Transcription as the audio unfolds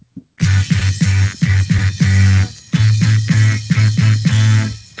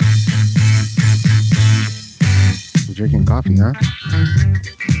coffee, huh?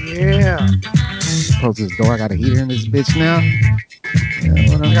 Yeah. Close this door. I got a heater in this bitch now. You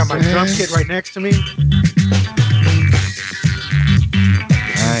know what I I'm got my drum saying? kit right next to me.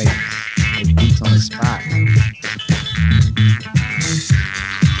 Nice. Make beats on the spot.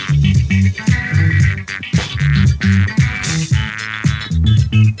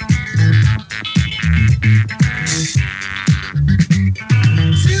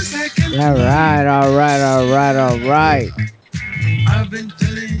 All right, all right, all right, all right. Can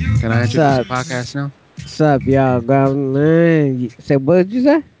I What's introduce the up? podcast now? What's up, y'all? Say, what did you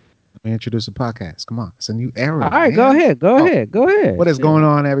say? Let me introduce the podcast. Come on. It's a new era, All right, go man. ahead, go Oh, ahead, go ahead. what is Shit. going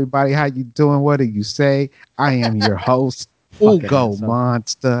on, everybody? How you doing? What do you say? I am your host, Fucking Ugo asshole.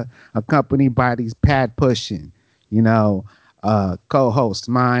 Monster, accompanied by these pad pushing, you know, co-host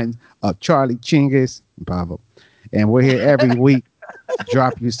mine of Charlie Chingus and Pavo. And we're here every week to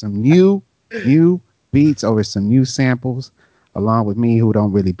drop you some new beats over some new samples, along with me who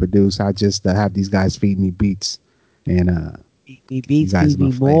don't really produce. I just have these guys feed me beats, and Beat me, you beats, guys feed my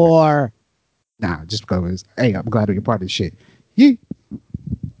me flavor. more. Nah, just because hey, I'm glad to be a part of this shit. Yeah.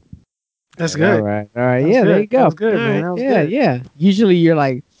 That's All good. right, all right. That was Yeah, there good. you go. That All was good, man. right, That was yeah, good. yeah. Usually you're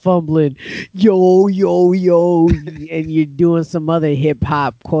like fumbling, yo, yo, yo, and you're doing some other hip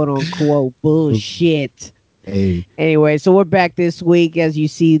hop, quote unquote, bullshit. Hey, Anyway, so we're back this week, as you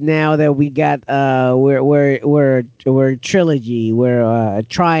see now that we got we're a trilogy, we're a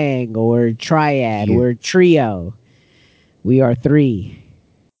triangle, we're a triad, yeah. we're a trio. We are three.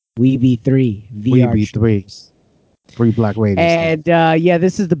 We be three We VR be three. trios. Three black radio And stations. yeah,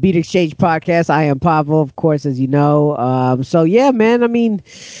 this is the Beat Exchange podcast. I am Pavo, of course, as you know. So yeah, man. I mean,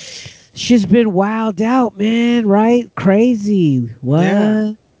 she's been wowed out, man. Right? Crazy.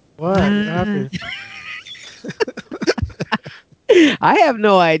 Yeah. What? What happened? I have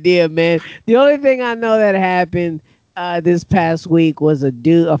no idea, man. The only thing I know that happened this past week was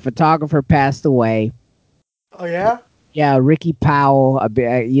a photographer passed away. Oh yeah. Yeah, Ricky Powell.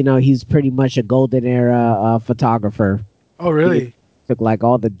 He's pretty much a golden era photographer. Oh He really? took like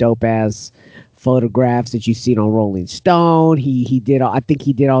all the dope ass photographs that you seen on Rolling Stone. He did. I think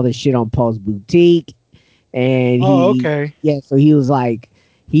he did all this shit on Paul's Boutique, and Oh okay. yeah. So he was like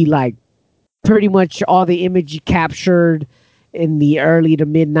he like pretty much all the image he captured in the early to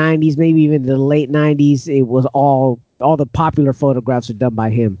mid 90s, maybe even the late 90s. It was all the popular photographs are done by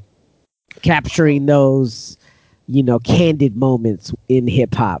him, capturing those candid moments in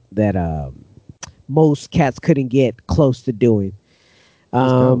hip hop that most cats couldn't get close to doing.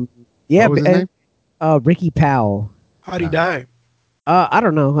 That's dope. Um, yeah, What was his name? Ricky Powell. How'd he die? I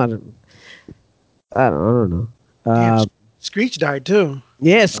don't know. I don't know. Damn. Uh, Screech died too.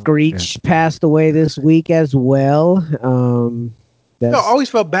 yeah, Oh, yeah. Screech passed away this week as well. Yo, I That's always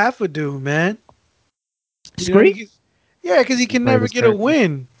felt bad for dude, man. You know, Screech. yeah, because he The can never greatest get a character.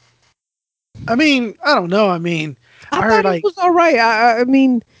 win. I mean, I don't know. I mean, I I thought heard he like, was all right. I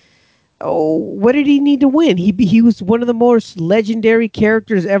mean, oh, what did he need to win? He was one of the most legendary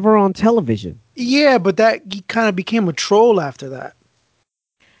characters ever on television. yeah, but that he kind of became a troll after that.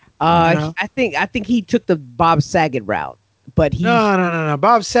 You know? I think he took the Bob Saget route, but No, no, no, no.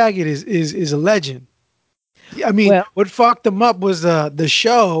 Bob Saget is a legend. I mean, well, what fucked him up was the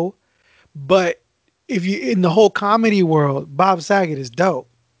show, but if you in the whole comedy world, Bob Saget is dope.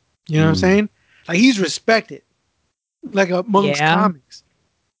 You know what I'm Mm. saying? Like he's respected, like amongst yeah, comics.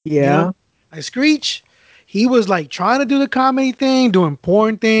 You know, yeah, like Screech, he was like trying to do the comedy thing, doing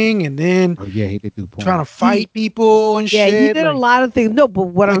porn thing, and then Oh yeah, he did do trying porn. to fight people and yeah. He shit, did a lot of things. No, but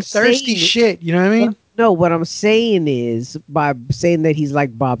what I'm like thirsty saying, shit. You know what I mean? what I'm saying is by saying that he's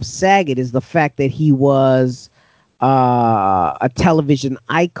like Bob Saget is the fact that he was a television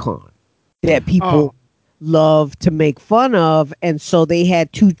icon that Oh, people love to make fun of, and so they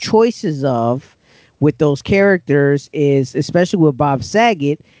had two choices of with those characters is especially with Bob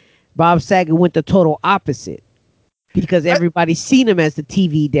Saget. Bob Saget went the total opposite because I, everybody's seen him as the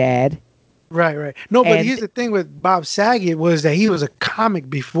TV dad, right, right. No, but and here's the thing with Bob Saget was that he was a comic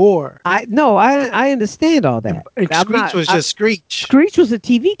before, I no, I understand all and, that. and I'm Screech not. was just Screech. Screech was a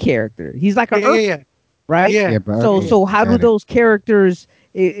TV character. He's like a Yeah, yeah, yeah, right? yeah, Yeah, but yeah, So yeah. so how do got it. those characters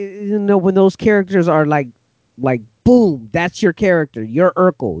when those characters are like boom, that's your character. You're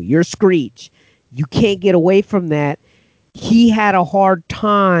Urkel, you're Screech. You can't get away from that. He had a hard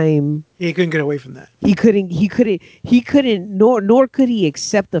time. He couldn't get away from that. He couldn't nor could he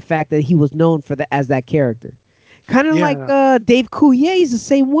accept the fact that he was known for the as that character. Kind of Yeah, like no. Dave Coulier is the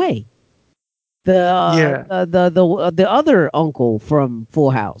same way. Yeah, The other uncle from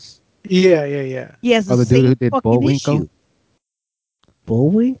Full House. yeah, yeah, yeah. He has the Oh, the dude same who did fucking Bullwinkle. issue.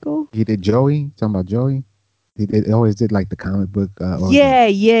 Bullwinkle? He did Joey. Talking about Joey. It always did like the comic book. Or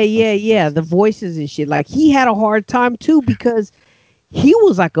Yeah. The voices and shit. Like he had a hard time too because he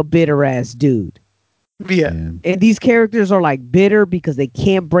was like a bitter ass dude. Yeah. And these characters are like bitter because they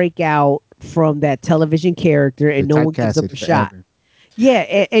can't break out from that television character and no one gives them a shot. Yeah,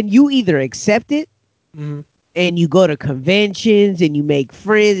 and you either accept it Mhm. and you go to conventions and you make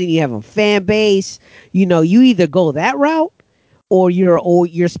friends and you have a fan base. You know, you either go that route or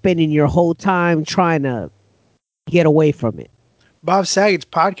you're spending your whole time trying to get away from it. Bob Saget's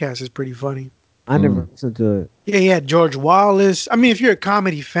podcast is pretty funny. I never listened to it. Yeah, he had George Wallace. I mean, if you're a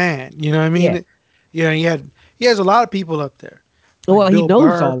comedy fan, you know what I mean? Yeah, he has a lot of people up there. Like Well, he Bill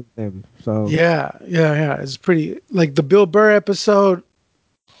knows Burr. all of them. So Yeah. It's pretty like the Bill Burr episode.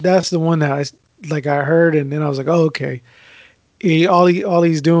 That's the one that I heard, and then I was like, oh, okay. All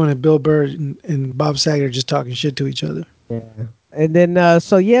he's doing is Bill Burr and Bob Saget are just talking shit to each other. yeah. And then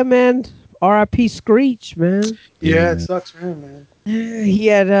so yeah, man. R.I.P. Screech, man. Yeah, it sucks for him, man. He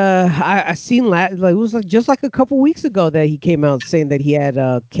had I seen like it was like just like a couple weeks ago that he came out saying that he had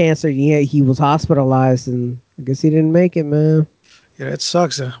cancer. He was hospitalized and I guess he didn't make it, man. Yeah, it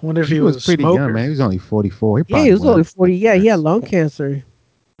sucks. I wonder if He he was was a pretty smoker. young, man. He was only 44. Yeah, he was only 40. Yeah, he had long. lung cancer.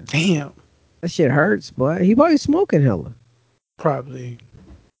 Damn, That shit hurts, boy. He probably smoking hella. probably.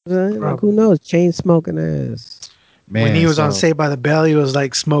 Like who knows? Chain smoking ass. Man, When he was on Saved by the Bell, he was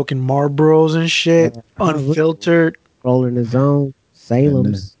like smoking Marlboros and shit, Yeah. unfiltered. Rolling his own.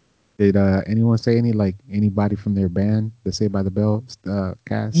 Salem's. Did anyone say anybody from their band, the Saved by the Bell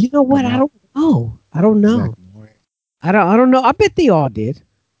cast? You know what? I don't know. I don't know. Exactly. I don't know. I bet they all did.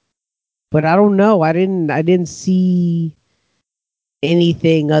 But I don't know. I didn't see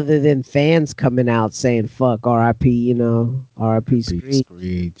anything other than fans coming out saying fuck RIP, you know, RIP Screech.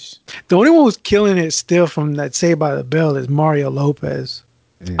 Screech. The only one who's killing it still from that Saved by the Bell is Mario Lopez.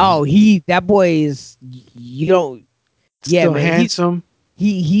 Yeah. Oh, that boy is you don't Still man, handsome.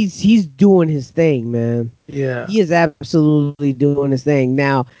 He's doing his thing, man. Yeah. He is absolutely doing his thing.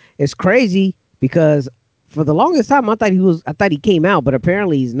 Now, it's crazy because for the longest time I thought he came out, but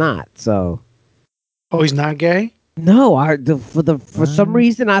apparently he's not. So Oh, he's not gay? no, for some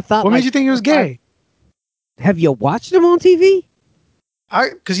reason I thought. What made you think he was gay? Have you watched him on TV?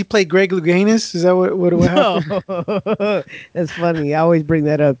 Because he played Greg Louganis. Is that what happened? That's funny. I always bring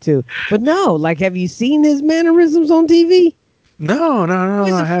that up too. But no, like, have you seen his mannerisms on TV? No.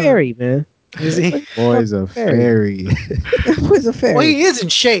 He's a fairy, man. Is he? Boy's a fairy. He's a fairy. Well, he is in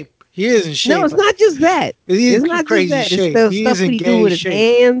shape. No, it's not just that. He is it's not crazy just that. shape. It's the He stuff is that in he do gay with his shape.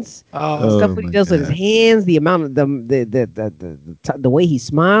 hands. Oh, Stuff that he does with his hands. The amount of the way he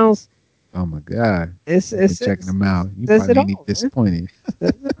smiles. Oh my God! It's checking him out. You says it probably all, disappointed.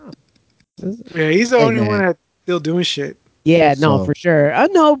 yeah, he's the only man. one that's still doing shit. Yeah, no, So- for sure. I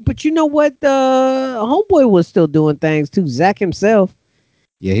know, but you know what? Homeboy was still doing things too. Zach himself.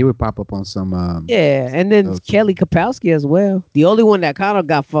 Yeah, he would pop up on some. Yeah, and then those- Kelly Kapowski as well. The only one that kind of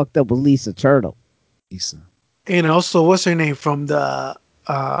got fucked up was Lisa Turtle. Lisa. And also, what's her name from the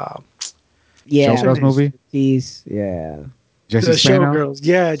Yeah, Showgirls movie. She's Jesse Spano. Showgirls?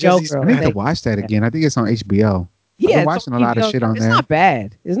 Yeah, Jesse Showgirls. I need Spano. to watch that again. I think it's on HBO. Yeah, been watching a lot of shit on it's there. not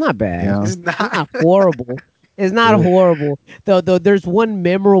bad. It's not bad. Yeah. It's It's not. not horrible. It's not horrible. Though there's one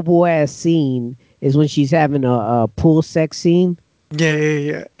memorable ass scene is when she's having a pool sex scene,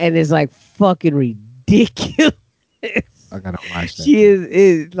 Yeah. and it's like fucking ridiculous. I gotta watch that. She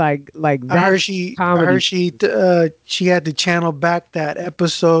is like I heard comedy. she had to channel back that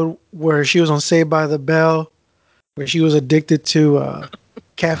episode where she was on Saved by the Bell, where she was addicted to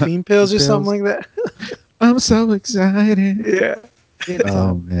caffeine pills or something like that. I'm so excited. Yeah.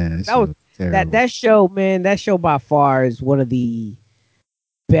 Oh man, That was that show, man. That show by far is one of the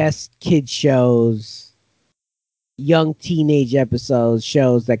best kid shows, young teenage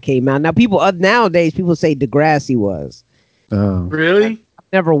shows that came out. Now nowadays people say Degrassi was. Really?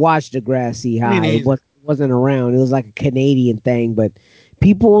 Never watched Degrassi High. Me It wasn't around. It was like a Canadian thing, but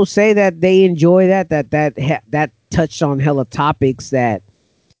people say that they enjoy that touched on hella topics that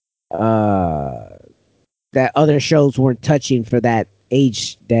that other shows weren't touching for the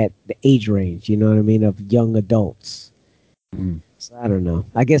age range, you know what I mean, of young adults. So I don't know.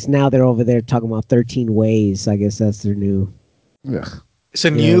 I guess now they're over there talking about 13 Ways. I guess that's their new. Ugh. It's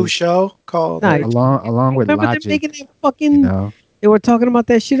a new show called. Nah, Along with remember Logic, them making that fucking? you know? They were talking about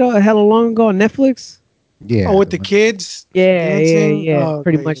that shit hella long ago on Netflix. Yeah. Oh, with the kids? Yeah, dancing? yeah. Oh,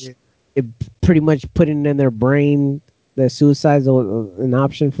 pretty okay, much, yeah. it pretty much putting in their brain that suicide's an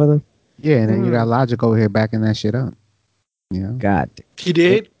option for them. Yeah, and then you got Logic over here backing that shit up. You know? God, He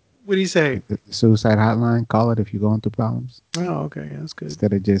did? What do you say? The suicide hotline. Call it if you're going through problems Oh, okay, yeah, that's good.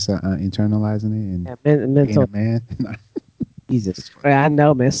 instead of just internalizing it and Yeah, being mental. a man. Jesus, I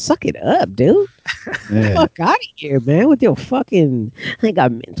know, man. Suck it up, dude. Yeah, Fuck out of here, man. With your fucking, I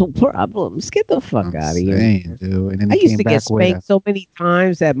got mental problems. Get the fuck I'm out of here. saying, dude. And then I he used came to get back with spanked so many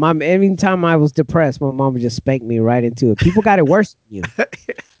times that mom. Every time I was depressed, my mom would just spank me right into it. People got it worse than you.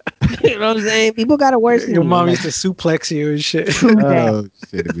 You know what I'm saying? People got it worse than Your you. mom Like, used to suplex you and shit. true that. oh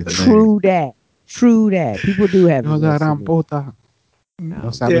shit, it'd be hilarious. True that. True that. People do have it No la worse than gran me. puta. No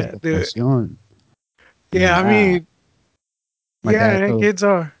sabes Yeah, de dude. presión. Yeah, I Ah, mean, My yeah, dad told kids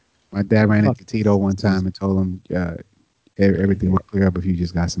are. my dad ran fuck. into Tito one time and told him everything would clear up if you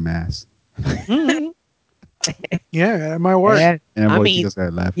just got some ass. Mhm. Yeah, that might work. Yeah. And I boy mean, Tito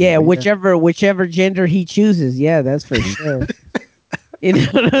started laughing. yeah, But whichever gender he chooses. Yeah, that's for sure. You know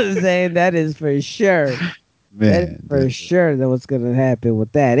what I'm saying? That is for sure. That is man, for dude. sure that what's gonna happen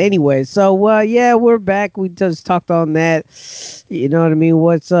with that. Anyway, so yeah, we're back. We just talked on that. You know what I mean?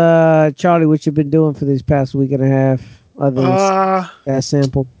 What's Charlie, what you been doing for this past week and a half other than Uh, that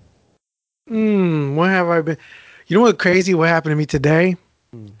sample? what have I been? You know what crazy? What happened to me today?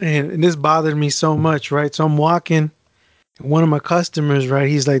 Mm. And this bothered me so much, right? So I'm walking. One of my customers, right?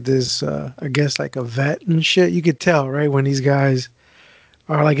 He's like this, I guess, like a vet and shit. You could tell, right, when these guys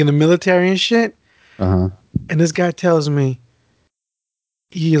are like in the military and shit. Uh-huh. And this guy tells me,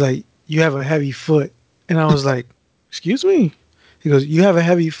 he like, you have a heavy foot. And I was like, excuse me? He goes, you have a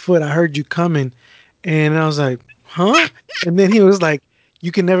heavy foot. I heard you coming. And I was like, huh? And then he was like,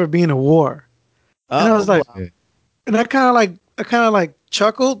 you can never be in a war. And I was like, Wow. and I kind of like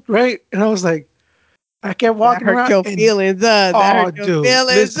chuckled, right? And I was like, I kept That walking hurt around your and, feelings, That oh, hurt your dude,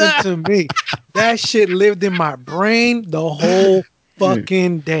 feelings, listen to me. That shit lived in my brain the whole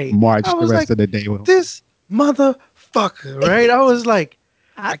fucking day. I March the was like, rest of the day with this motherfucker, right? I was like,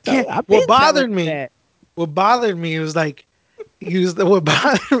 I can't. I've been telling you that. What bothered me was like, what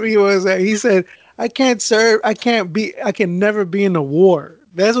bothered me was that he said, I can't serve, I can never be in a war.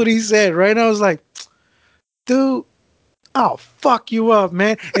 That's what he said, right? And I was like, dude, I'll fuck you up,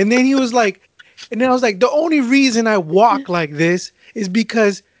 man. And then he was like, and then I was like, the only reason I walk like this is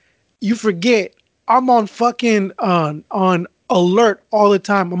because you forget I'm on fucking on alert all the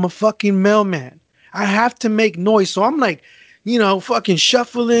time. I'm a fucking mailman. I have to make noise. So I'm like, fucking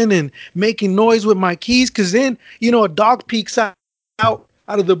shuffling and making noise with my keys. Cause then, a dog peeks out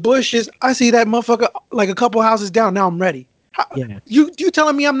of the bushes. I see that motherfucker like a couple houses down. Now I'm ready. Yeah. You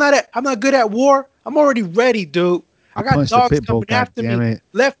telling me I'm not good at war? I'm already ready, dude. I I got punched the dogs pit bull, coming god after damn me it.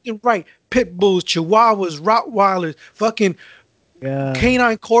 left and right. Pit bulls, chihuahuas, Rottweilers, fucking Yeah.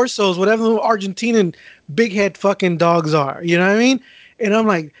 canine corsos, whatever the Argentinian big head fucking dogs are. You know what I mean? And I'm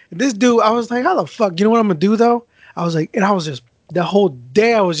like, this dude, I was like, how the fuck? You know what I'm gonna do though? I was like, and I was just the whole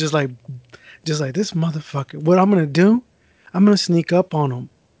day I was just like this motherfucker. What I'm gonna do? I'm gonna sneak up on him.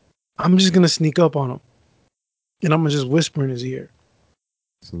 I'm just gonna sneak up on him. And I'm gonna just whisper in his ear.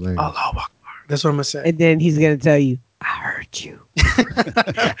 It's hilarious. Allahu Akbar. That's what I'm gonna say. And then he's gonna tell you, I heard you.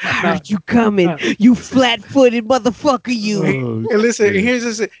 I No, heard you coming. no. You flat-footed motherfucker, you. Oh, And listen,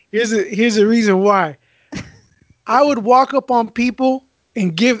 shit. here's the reason why. I would walk up on people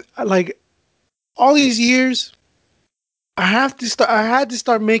and give like all these years. I had to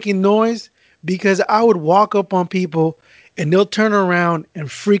start making noise because I would walk up on people and they'll turn around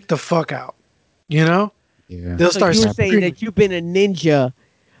and freak the fuck out. You know? Yeah. They'll So start you were Happens. saying screaming. that you've been a ninja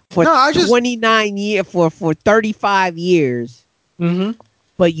for No, I just 29 years, for 35 years, mm-hmm.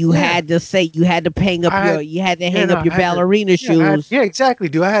 but you Yeah. had to say you had to hang up your I had to ballerina shoes. yeah, exactly.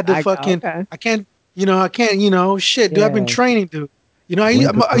 Do I had to I fucking okay. I can't, shit, dude, I've been Yeah. training, dude. Winter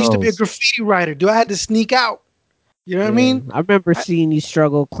I used to be a clothes. graffiti writer. Do I had to sneak out? You know what I Yeah. mean? I remember seeing you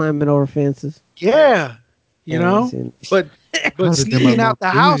struggle climbing over fences. Yeah. Yes, and But How did them sneaking mama out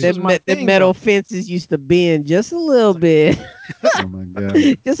the do house it? was my the thing metal though. fences used to bend just a little bit. Oh my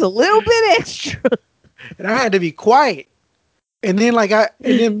god. Just a little bit extra. And I had to be quiet. And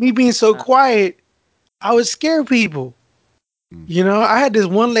then me being so quiet, I would scare people. I had this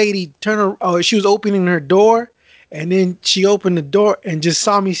one lady she was opening her door and then she opened the door and just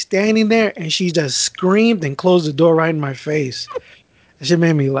saw me standing there and she just screamed and closed the door right in my face. That shit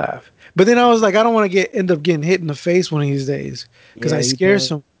made me laugh. But then I was like, I don't want to end up getting hit in the face one of these days because Yeah, I you scare don't.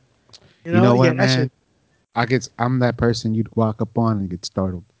 some. You know Yeah, what, that man? shit. I'm that person you'd walk up on and get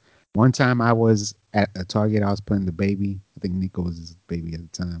startled. One time I was at a Target, I was putting the baby, I think Nico was his baby at the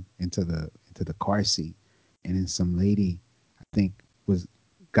time, into the car seat. And then some lady, I think, was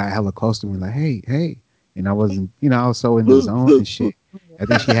got hella close to me, like, hey, hey. And I wasn't, I was so in the zone and shit. I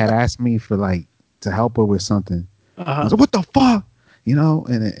think she had asked me for like to help her with something. I Uh-huh. was like, what the fuck?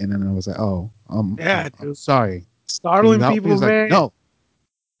 And then I was like, oh, Yeah, I'm dude. sorry. Can you Startling help me? He people, was like, man. no.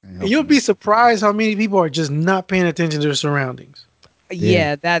 Can't And help you'll you. be surprised how many people are just not paying attention to their surroundings.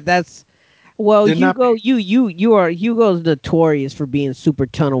 Yeah. Yeah, that's well, They're not. Hugo's notorious for being super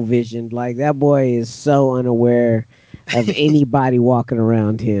tunnel visioned. Like that boy is so unaware of anybody walking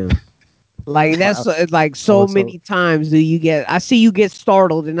around him. Like Mm. that's like I so was so many times do you get I see you get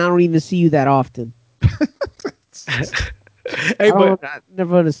startled and I don't even see you that often. Hey, but I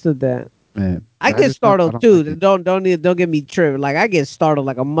never understood that. man. I But I get just don't. I startled don't like too. it. Don't get me tripped. Like I get startled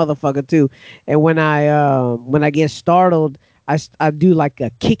like a motherfucker too. And when I get startled, I do like a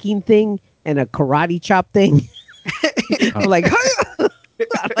kicking thing and a karate chop thing. I'm like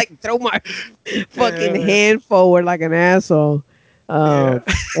I like throw my fucking yeah, hand forward like an asshole. yeah,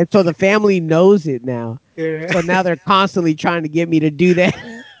 And so the family knows it now. yeah. So now they're constantly trying to get me to do that.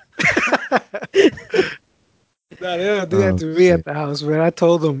 Nah, they don't do that Oh to me at shit. the house, man. I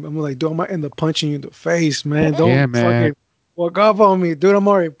told them, I'm like, dude, I might end up punching you in the face, man. Yeah, Don't man. fucking walk up on me, dude. I'm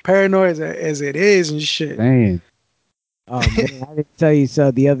already paranoid as it is and shit. Saying. Oh man, I didn't tell you so.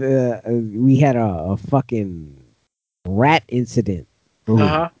 The other we had a fucking rat incident. Uh Ooh.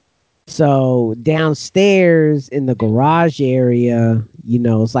 huh. So downstairs in the garage area,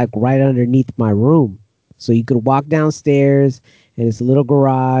 it's like right underneath my room. So you could walk downstairs and it's a little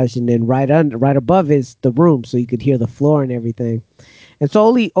garage, and then right above is the room, so you could hear the floor and everything. And so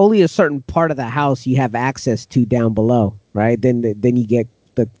only a certain part of the house you have access to down below, right? Then you get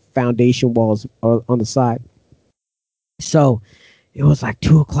the foundation walls on the side. So it was like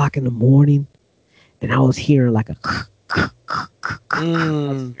 2 o'clock in the morning, and I was hearing like a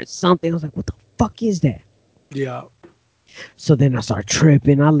Mm, or something. I was like, "What the fuck is that?" yeah. So then I start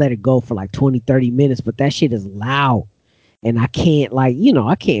tripping. I let it go for like 20, 30 minutes, but that shit is loud. And I can't, like,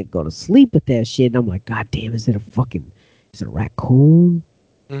 I can't go to sleep with that shit. And I'm like, God damn, is it a raccoon?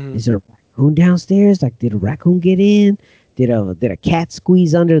 Mm. Is there a raccoon downstairs? Like, did a raccoon get in? Did a cat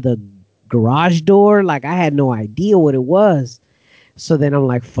squeeze under the garage door? Like, I had no idea what it was. So then I'm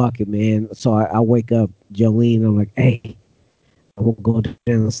like, fuck it, man. So I wake up Jolene. I'm like, hey, I'm gonna go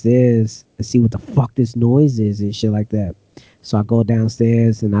downstairs and see what the fuck this noise is and shit like that. So I go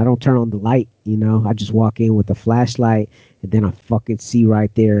downstairs and I don't turn on the light, I just walk in with a flashlight and then I fucking see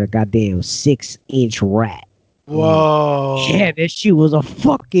right there a goddamn 6-inch rat. Yeah, Whoa. that shit was a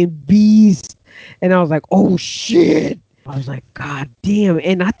fucking beast. And I was like, oh shit. I was like, God damn.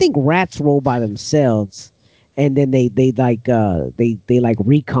 And I think rats roll by themselves. And then they like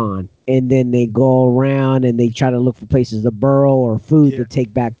recon. And then they go around and they try to look for places to burrow or food Yeah. to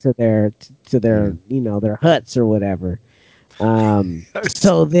take back to Yeah. their huts or whatever.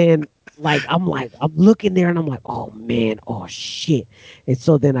 So then I'm looking there and I'm like, oh man, oh shit. And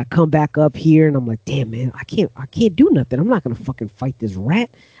so then I come back up here and I'm like, damn man, I can't do nothing. I'm not gonna fucking fight this rat.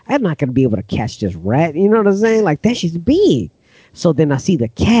 I'm not gonna be able to catch this rat. You know what I'm saying? Like that shit's big. So then I see the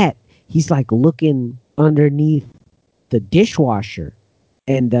cat, he's like looking underneath the dishwasher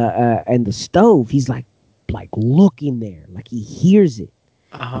and the stove. He's like looking there, like he hears it.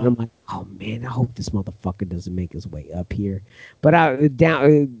 Uh And huh. I'm like, oh man, I hope this motherfucker doesn't make his way up here. But I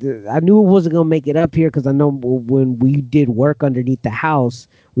knew it wasn't gonna make it up here because I know when we did work underneath the house,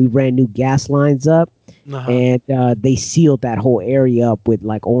 we ran new gas lines up, Uh huh. and they sealed that whole area up with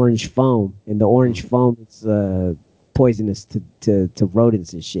like orange foam, and the orange foam is poisonous to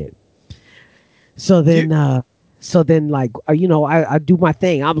rodents and shit. So You. then, like, I do my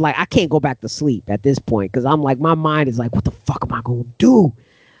thing. I'm like, I can't go back to sleep at this point because I'm like, my mind is like, what the fuck am I gonna do?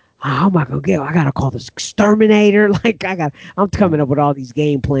 How am I gonna get? I gotta call this exterminator. Like, I'm Oh, coming up with all these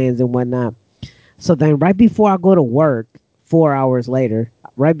game plans and whatnot. So then, right before I go to work, 4 hours later,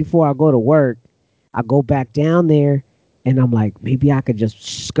 right before I go to work, I go back down there, and I'm like, maybe I could just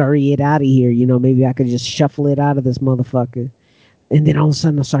scurry it out of here. Maybe I could just shuffle it out of this motherfucker. And then all of a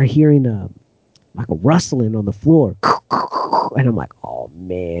sudden, I start hearing like a rustling on the floor. And I'm like, oh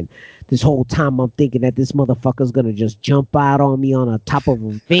man, this whole time I'm thinking that this motherfucker's gonna just jump out on me on the top of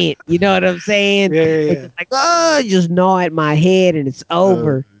a vent. You know what I'm saying? Yeah. Yeah. And Yeah. just like, oh, just gnaw at my head and it's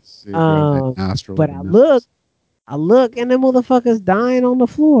over. shit, grab that nostril But of the nose. I look, and the motherfucker's dying on the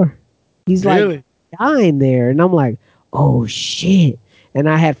floor. He's like Really? dying there, and I'm like, oh shit. And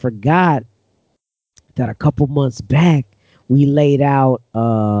I had forgot that a couple months back we laid out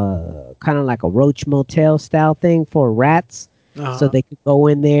kind of like a roach motel style thing for rats Uh so huh. they could go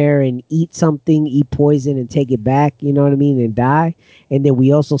in there and eat something, eat poison and take it back, you know what I mean, and die. And then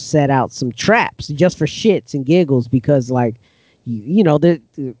we also set out some traps just for shits and giggles because like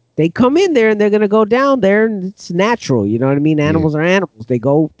they come in there and they're going to go down there and it's natural, you know what I mean? Yeah. Animals are animals. They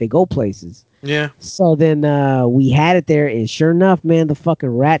go places. Yeah. So then we had it there, and sure enough, man, the fucking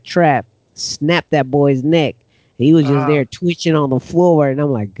rat trap snapped that boy's neck. He was just Uh, there twitching on the floor, and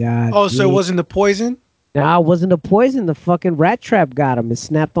I'm like, God oh, so it damn. wasn't the poison? Nah, it wasn't the poison. The fucking rat trap got him. It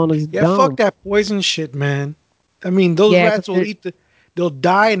snapped on his Yeah, fuck dome. that poison shit, man. I mean, those Yeah, 'cause rats will eat the. They'll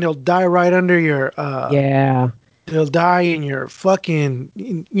die and they'll die right under your. yeah, They'll die in your fucking.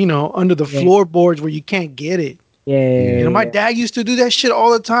 Under the yeah, floorboards where you can't get it. Yeah. My yeah. dad used to do that shit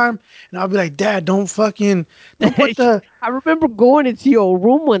all the time, and I'll be like, Dad, don't put the. I remember going into your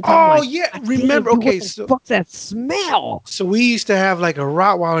room one time, Oh like, yeah, God damn, remember? dude, what Okay, the so fuck's that smell? we used to have like a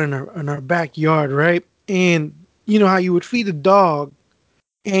Rottweiler in our backyard, right? And you know how you would feed the dog,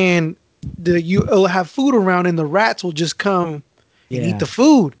 and it'll have food around, and the rats will just come and eat Yeah, the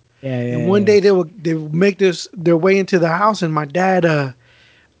food. yeah, And yeah, one yeah. day they would make their way into the house, and my dad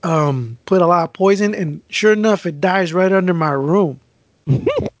put a lot of poison, and sure enough, it dies right under my room,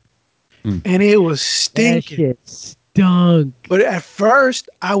 Mm. and it was That stinking. shit stunk. But at first,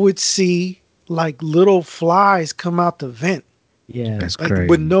 I would see like little flies come out the vent, Yeah, That's like with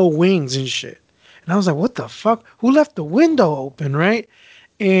crazy. no wings and shit. And I was like, what the fuck? Who left the window open, right?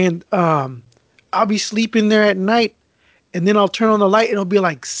 And I'll be sleeping there at night, and then I'll turn on the light and it'll be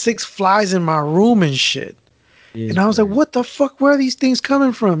like six flies in my room and shit. yeah. And I was like, what the fuck? Where are these things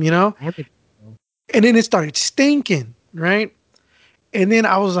coming from, Damn it. And then it started stinking, right? And then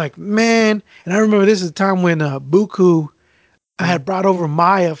I was like, man. And I remember this is the time when Buku, I had brought over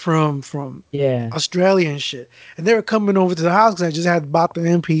Maya from Yeah, Australia and shit. And they were coming over to the house because I just had bought the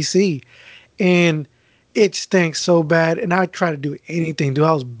NPC. And it stinks so bad. And I tried to do anything, dude.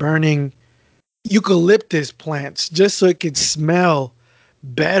 I was burning eucalyptus plants just so it could smell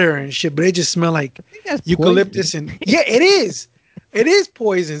better and shit. But it just smelled like I think that's poison. eucalyptus and yeah, it is. It is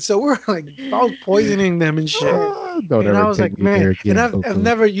poison. So we're like, I was poisoning them and shit. Don't And I ever was take like, me man, there and again, I've Buku.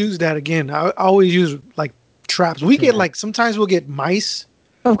 never used that again. I always use like traps. We get Yeah. like sometimes we'll get mice,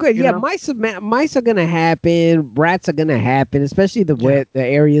 Of course, you yeah. know. Mice are gonna happen. Rats are gonna happen, especially Yeah. the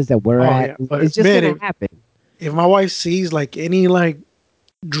areas that we're Oh at. yeah. It's But just man, gonna happen. if my wife sees like any like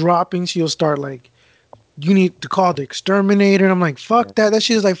dropping, she'll start like, you need to call the exterminator. And I'm like, fuck that. That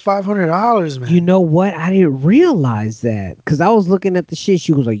shit is like $500, You man. know what? I didn't realize that because I was looking at the shit.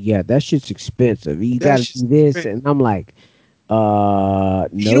 She was like, "Yeah, that shit's expensive. You got That to shit's do this," expensive. and I'm like, You know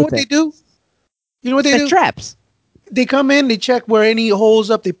no what they do? thanks." You know what they Set do? traps. They come in, they check where any holes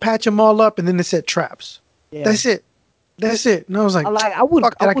up, they patch them all up, and then they set traps. Yeah. That's it. That's it. And I was I like, like.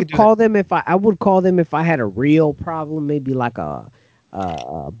 fuck I that, I could would do that. call them if I would call them if I had a real problem. Maybe like a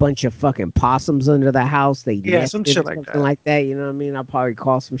bunch of fucking possums under the house. They Yeah, some nested or shit like something that. like that. You know what I mean? I'll probably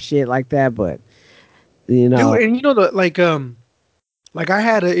call some shit like that. But Dude, and you know the like I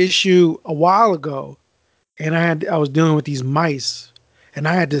had an issue a while ago, and I was dealing with these mice, and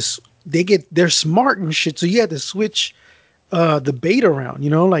I had this. They're smart and shit, so you had to switch the bait around.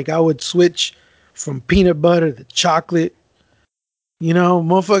 Like I would switch from peanut butter to chocolate.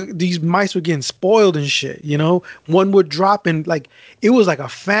 Motherfucker, these mice were getting spoiled and shit. One would drop and like it was like a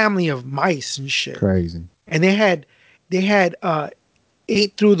family of mice and shit, Crazy. and they had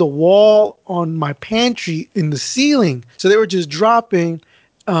ate through the wall on my pantry in the ceiling. So they were just dropping.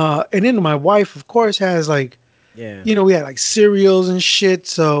 And then my wife, of course, has like, yeah. we had like cereals and shit.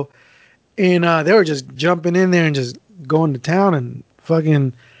 So, and they were just jumping in there and just going to town and fucking.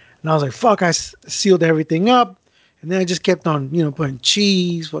 And I was like, fuck, sealed everything up. And then I just kept on, putting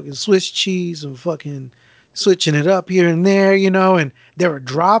cheese, fucking Swiss cheese and fucking switching it up here and there, and they were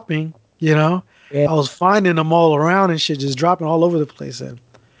dropping, you know. Yeah. I was finding them all around and shit, just dropping all over the place. And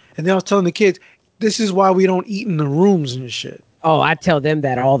then I was telling the kids, this is why we don't eat in the rooms and shit. Oh, I tell them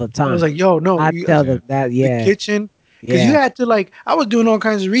that all the I was time. like, yo, no, I tell Yeah. them that. the Yeah. kitchen, because you Yeah. had to like, I was doing all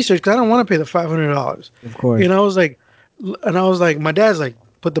kinds of research because I don't want to pay the $500. Of course. And I was like, my dad's like,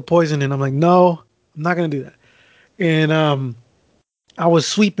 put the poison in. I'm like, no, I'm not gonna do that. And I was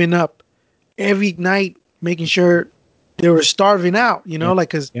sweeping up every night, making sure they were starving out, Yeah. like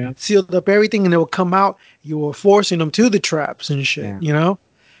because Yeah. sealed up everything and they would come out. You were forcing them to the traps and shit, Yeah.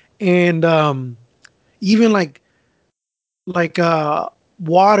 and even like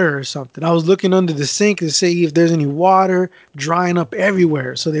water or something. I was looking under the sink to see if there's any water drying up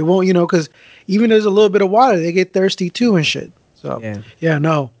everywhere, so they won't, because even there's a little bit of water, they get thirsty too and shit. So Yeah. yeah,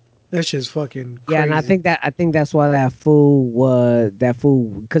 no, that shit's fucking Yeah, and crazy. I think that's why that fool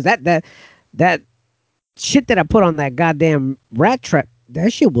because that shit that I put on that goddamn rat trap,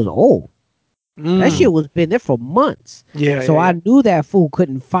 that shit was old. That Mm. shit was been there for months. Yeah, So yeah, I yeah, knew that fool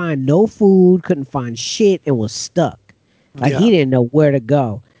couldn't find no food, couldn't find shit, and was stuck. Like yeah, he didn't know where to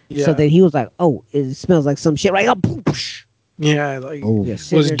go. So yeah, then he was like, "Oh, it smells like some shit." Right? Oh, poosh. Yeah, like Oh, Yeah, was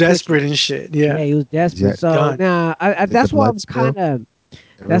sitting there desperate twitching. and shit. Yeah, Yeah, he was desperate. Yeah. So done. now, did the that's why blood I'm spill kind of.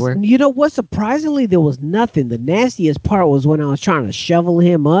 That's everywhere? what. Surprisingly, there was nothing. The nastiest part was when I was trying to shovel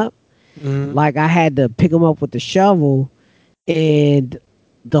him up. Mhm. Like I had to pick him up with the shovel, and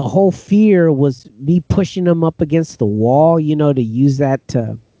the whole fear was me pushing him up against the wall. To use that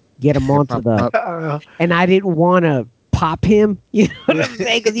to get him onto Prop him the. up. And I didn't want to pop him. You know what I'm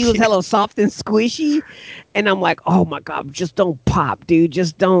saying? Because he was hella soft and squishy, and I'm like, oh my god, just don't pop, dude.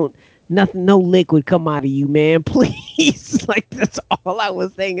 Just don't. Nothing, no liquid come out of you, man. Please, like that's all I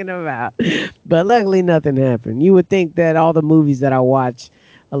was thinking about. But luckily, nothing happened. You would think that all the movies that I watch,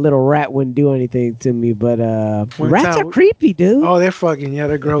 a little rat wouldn't do anything to me, but One rats are time, creepy, dude. oh, they're fucking yeah,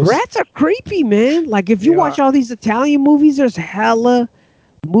 they're gross. Rats are creepy, man. Like if you They watch are. all these Italian movies, there's hella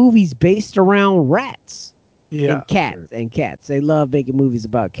movies based around rats Yeah, and cats and cats. They love making movies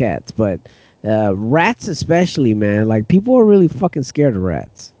about cats, but rats especially, man. Like people are really fucking scared of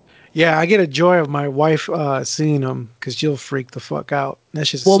rats. yeah. I get a joy of my wife seeing them because she'll freak the fuck out. That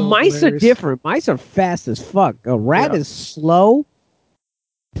shit's Well, so mice are hilarious. different. Mice are fast as fuck. A rat Yeah, is slow,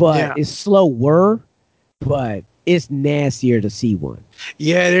 but yeah, it's slower, but it's nastier to see one.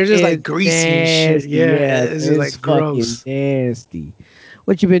 yeah. They're just like It's greasy and shit. nasty. Yeah, Yeah, it's just it's like fucking gross. nasty.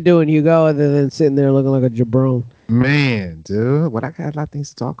 What you been doing, Hugo, other than sitting there looking like a jabron? Man, dude, what I got a lot of things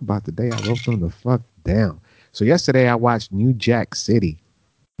to talk about today. I wrote them the fuck down. So yesterday I watched New Jack City.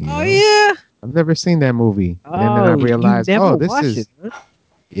 You Oh know, yeah. I've never seen that movie, and then I Oh, you realized, never oh, this watched it, is huh?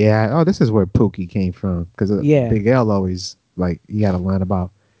 yeah, oh, this is where Pookie came from. Because Yeah. Big L always like he had a line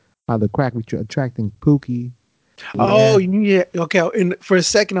about how the crack was attracting Pookie. Oh, Yeah. yeah. Okay. And for a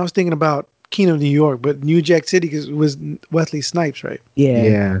second, I was thinking about Kingdom of New York, but New Jack City 'cause it was Wesley Snipes, right? Yeah.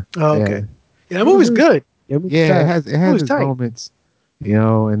 Yeah, Oh, yeah, okay. Yeah, that movie's good. It was yeah. It tough. has it It has was its tight. moments,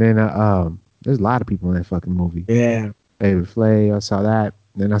 and then there's a lot of people in that fucking movie. Yeah. David Flay, I saw that.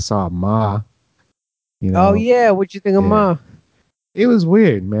 Then I saw Ma. You Oh know, yeah. What you think of yeah. Ma? It was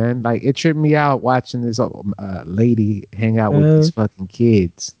weird, man. Like it tripped me out watching this lady hang out with these Uh, fucking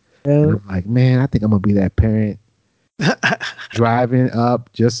kids, and uh, I'm like, man, I think I'm gonna be that parent driving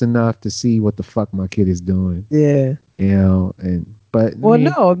up just enough to see what the fuck my kid is doing, yeah. and but I Well,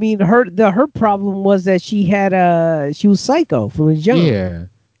 mean, no. I mean, her problem was that she was psycho from the jump. yeah,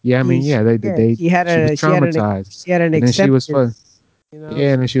 yeah. I mean, yeah, She had she was traumatized, she had an and then she was fun, acceptance. You know. yeah,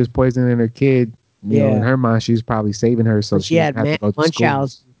 and then she was poisoning her kid. In Yeah. her mind, she was probably saving her so But she she didn't had have to go to school.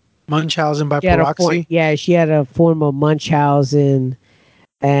 Munchausen. Munchausen by She had a form. Paroxy. Yeah, she had a form of Munchausen,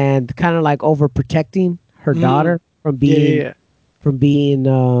 and kind of like overprotecting her Mm. daughter from Yeah, yeah, yeah.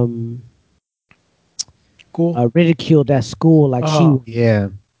 being Cool. ridiculed at school. Like Oh, Yeah,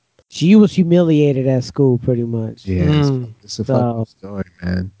 she was humiliated at school, pretty much. yeah. mm. It's a fucked up So story,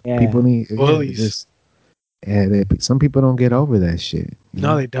 man. People yeah, need, yeah, they Bullies. just, yeah. Some people don't get over that shit.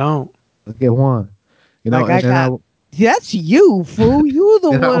 No, they don't. Look at Juan, like I and then got. That's you, fool. You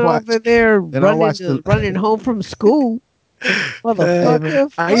the then I one over watched, there then I watched the, running home from school, hey man,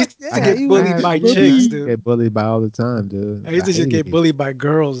 motherfucker. I Fuck used to yeah, get you I bullied had, by I chicks, used to dude. get bullied by all the time, dude. I used I to just hated get it, bullied by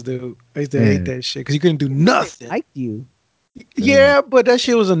girls, dude. I used to hate man. that shit because you couldn't do women nothing. liked you. Man. Yeah, but that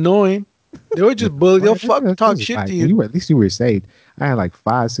shit was annoying. They were just bullies. They'll Well, fuck this talk is shit to like you. at least you were saved. I had like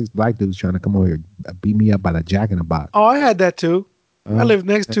 5, 6 black dudes trying to come over here beat me up by the Jack in the Box. Oh, I had that too. I Uh, lived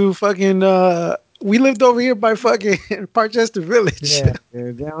next to fucking. We lived over here by fucking Parchester Village. Yeah,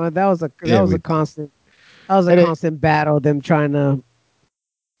 dude, yeah, we that was a and it, constant battle. Them trying to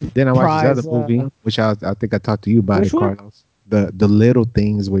then I watched this other prize. movie, which I think I talked to you about Which it, one? Carlos. The little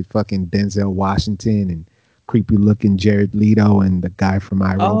things with fucking Denzel Washington and creepy looking Jared Leto and the guy from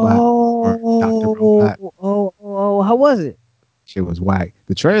iRobot or Doctor Robot. How was it? Shit was whack.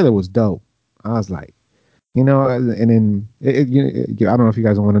 The trailer was dope. I was like, and then I don't know if you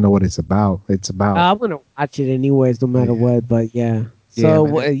guys want to know what it's about. It's about I'm gonna watch it anyways, no oh matter yeah, what. But yeah, yeah, so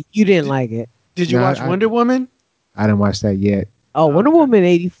man. you didn't did, like it? did you No, watch Wonder Woman? I didn't watch that yet. Oh, Oh, Wonder okay. Woman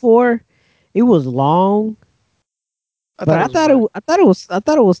 '84. It was long, I but thought it was whack. I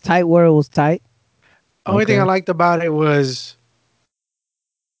thought it was tight where it was tight. Only thing I Okay. liked about it was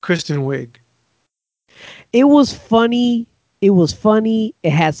Kristen Wiig. It was funny. It was funny.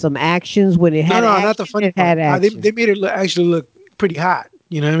 It had some actions. When it No, had no, not the action, funny it part. had They action. made it actually look pretty hot.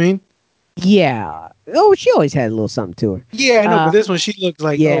 You know what I mean? Yeah. Oh, she always had a little something to her. Yeah, I know. But Uh, this one, she looked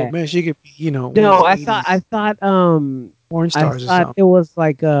like, oh yeah. man, she could be, one of No, these '80s porn I stars or thought something. there was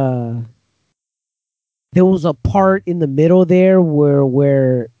like there was a part in the middle there where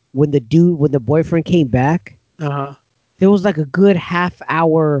when the boyfriend came back, Uh huh. there was like a good half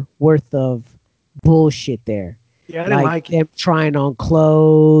hour worth of bullshit there. Yeah, I didn't Like like it. them trying on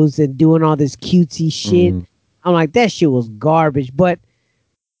clothes and doing all this cutesy shit. Mhm. I'm like, that shit was garbage. But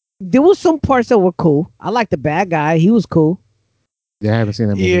there was some parts that were cool. I like the bad guy. He was cool. Yeah, I haven't seen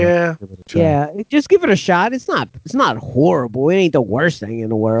that movie. Yeah. Give it a try. Yeah, just give it a shot. It's not horrible. It ain't the worst thing in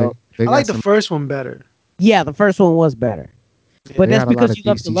the world. They I got like the some. first one better. Yeah, the first one was better. But They that's got a lot because of you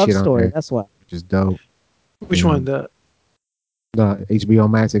love the DC love shit on story. there. That's why. Which is dope. Which Yeah. one? The The HBO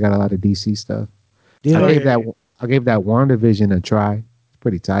Max, they got a lot of DC stuff. Do Oh, I they? gave yeah. that. I gave that WandaVision a try. It's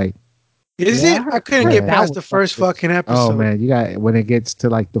pretty tight. Is Yeah, it? I couldn't heard get that past was the first fucking episode. Oh man, you got when it gets to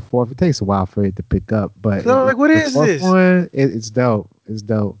like the fourth, it takes a while for it to pick up. But So I'm like, what the is fourth this? one, it's dope. It's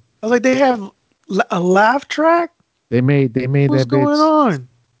dope. I was like, they have a laugh track. They made What's that going bitch on?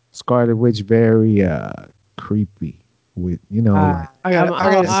 Scarlet Witch very creepy with like I got.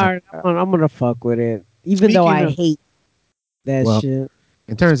 I all got. right, I'm gonna fuck with it, even though Speaking I of hate that well shit.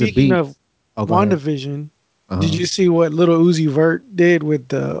 in terms of speaking beat. of Oh, go ahead. WandaVision, Uh-huh. did you see what Little Uzi Vert did with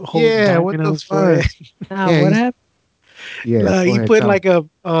the whole Yeah, what diamond the on his fuck? forehead? Nah, Yeah, what he's, happened? yeah. Go He ahead, put tell like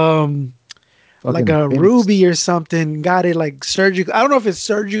fucking a Infinity. ruby or something. Got it like surgically. I don't know if it's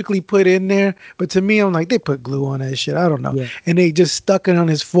surgically put in there, but to me, I'm like they put glue on that shit. I don't know, Yeah. and they just stuck it on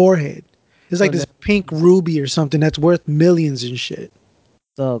his forehead. It's like So this now- pink ruby or something that's worth millions and shit.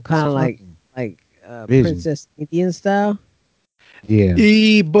 So kind of Fucking like vision. Princess Indian style.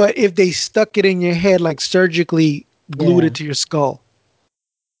 Yeah. But if they stuck it in your head, like surgically glued Yeah. it to your skull,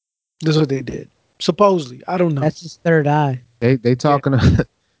 that's what they did. Supposedly, I don't know. That's his third eye. They talking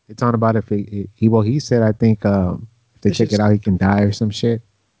they talking about if he said I think if they It's check it just- out he can die or some shit.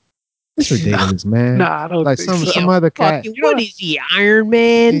 It's ridiculous, man. Nah, I don't Like think so. some other cat. Fucking, You know- what is he, Iron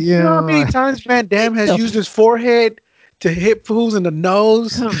Man? You You know how know, many times Van Damme has the used his forehead to hit fools in the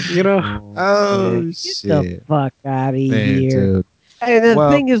nose? Come You know, on, oh man. Get the shit, fuck out of man, here. dude. And the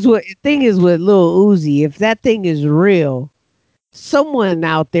Well- thing is with Lil Uzi, if that thing is real, someone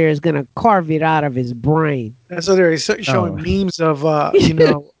out there is gonna carve it out of his brain. that's what they're showing Oh. memes of. Of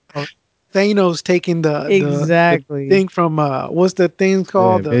Thanos taking the Exactly. thing from what's the thing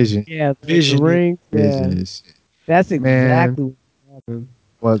called? Yeah, vision, Yeah, Vision, the ring. Yeah, vision. And shit. that's Man. exactly what happened.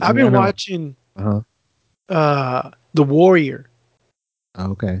 Well, I've been watching The Warrior.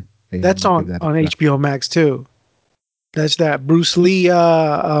 Okay, hey, That's I'm gonna on give that a try. HBO Max too. That's that Bruce Lee based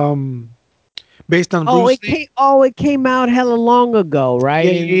on Oh, Bruce it Lee. came. Oh, it came out hella long ago, right?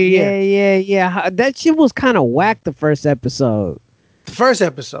 Yeah, And yeah, yeah. That shit was kind of whack. The first episode. The first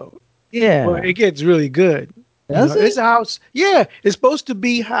episode. Yeah. But it gets really good. Does it? It's how yeah, it's supposed to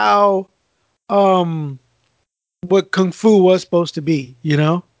be how what Kung Fu was supposed to be,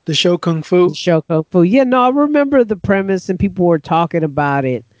 The show Kung Fu. Show Kung Fu. Yeah, no, I remember the premise and people were talking about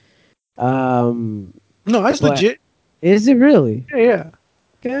it. No, that's But- legit. Is it really? Yeah.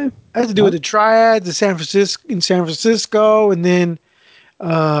 Okay. Has to do with the triads in San Francisco, and then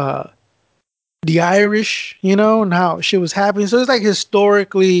the Irish, and how shit was happening. So it's like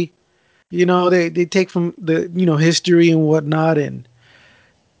historically, they take from the history and whatnot, and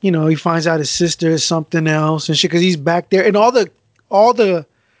he finds out his sister is something else and shit because he's back there, and all the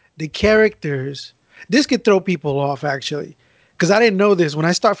characters. This could throw people off actually. Because I didn't know this when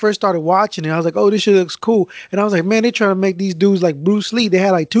I first started watching it. I was like, "Oh, this shit looks cool," and I was like, "Man, they trying to make these dudes like Bruce Lee." They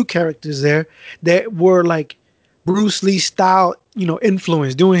had like two characters there that were like Bruce Lee style,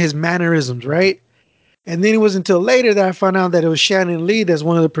 influence, doing his mannerisms, right? And then it was until later that I found out that it was Shannon Lee that's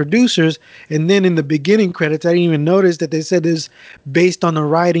one of the producers. And then in the beginning credits, I didn't even notice that they said this based on the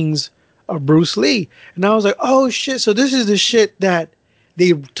writings of Bruce Lee. And I was like, "Oh shit!" So this is the shit that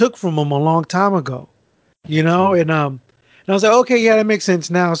they took from him a long time ago, And I was like, okay, yeah, that makes sense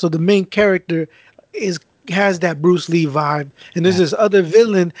now. So the main character has that Bruce Lee vibe, and there's this other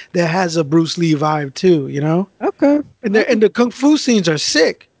villain that has a Bruce Lee vibe too, Okay. And the kung fu scenes are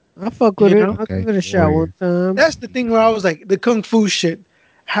sick. I fuck with You it. know? I'll Okay, give it a shot Warrior. one time. That's the thing where I was like, the kung fu shit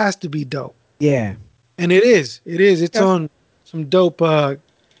has to be dope, Yeah. and it is. It is. It's Yeah. on some dope. What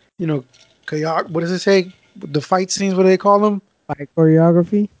does it say? The fight scenes. What do they call them? Fight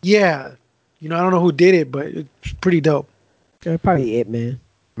choreography. Yeah. I don't know who did it, but it's pretty dope. Okay, probably it, man.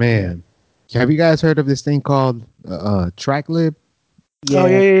 Man, have you guys heard of this thing called TrackLib? Oh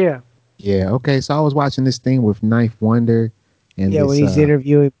yeah. Yeah. Okay. So I was watching this thing with Knife Wonder, and Yeah, this, when he's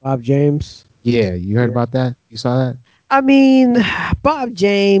interviewing Bob James. yeah, you heard Yeah. about that? You saw that? I mean, Bob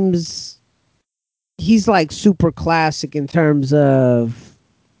James, he's like super classic in terms of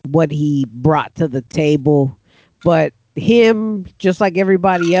what he brought to the table. But him, just like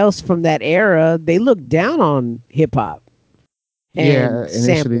everybody else from that era, they looked down on hip hop. Yeah, initially.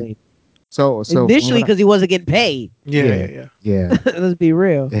 Sampling. So from Initially, what I- because he wasn't getting paid. Yeah. yeah. Let's be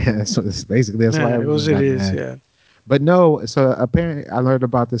real. Yeah, that's basically that's why Yeah, it everyone was. got It is. mad. Yeah. But no, so apparently I learned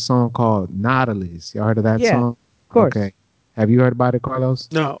about this song called Nautilus. Y'all heard of that Yeah, song? of course. Okay. Have you heard about it, Carlos?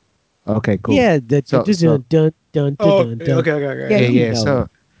 No. Okay, cool. Yeah, dun, So dun, so dun, dun, dun, Oh, dun, okay, dun. okay, okay. Yeah, yeah, you yeah. know it.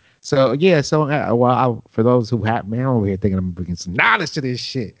 For those who have man over here thinking I'm bringing some knowledge to this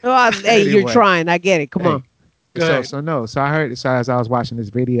shit. Oh, hey, you're Anyway, trying. I get it. Come hey, on. Go ahead. so I heard so as I was watching this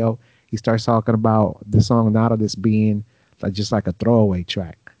video, he starts talking about the song Nautilus being like just like a throwaway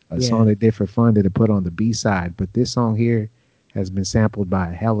track, a Yeah. song they did for fun that they put on the B side. But this song here has been sampled by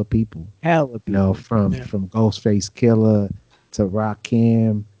a hell of people. Hell of You know, people. Yeah. from Ghostface Killer to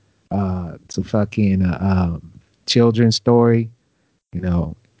Rakim, to fucking Children's Story. You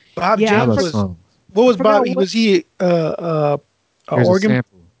know, Bob Yeah, hella James was. songs. What was forgot Bob? what- Was he a Here's a organ?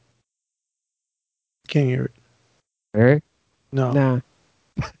 sample. Can't hear it. Right? No. Nah.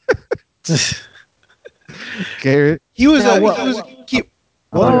 Garrett. he was Now, a. what- He was. Keep.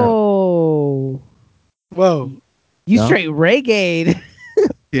 Oh, yeah. Oh, Whoa. you No. straight reggae.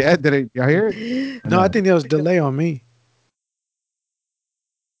 Yeah, y'all hear it? No, I think there was delay on me.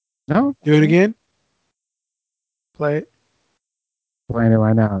 No, Do it again. Play it. playing it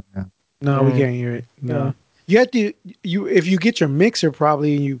right now. Yeah. No, we Yeah. can't hear it. No. Yeah. You have to. If you get your mixer,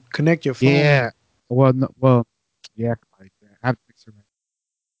 probably you connect your phone. Yeah. Well, no, well, yeah. Like that. I have to fix it right.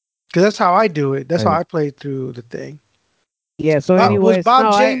 Because that's how I do it. That's how Hey. I play through the thing. Yeah. So, Was anyways,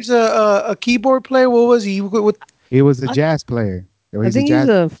 Bob no, James a keyboard player? What was he? He was a I- jazz player. I think he's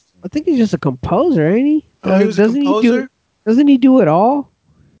a. I think he's just a composer, ain't he? Oh, he was a Doesn't he do? composer. Doesn't he do it all?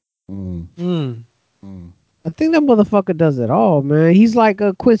 Mm, Mm. mm. I think that motherfucker does it all, man. He's like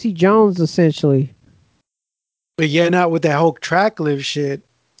a Quincy Jones, essentially. But yeah, not with that whole track live shit.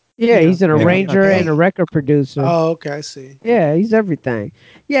 Yeah, You know, he's an yeah, arranger okay. and a record producer. Oh, okay, I see. Yeah, he's everything.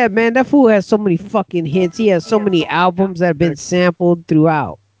 Yeah, man, that fool has so many fucking hits. He has so many albums that have been sampled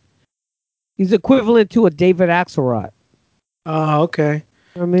throughout. He's equivalent to a David Axelrod. Oh, okay.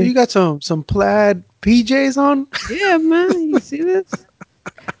 I Do mean, you got some plaid PJs on? yeah, man, you see this?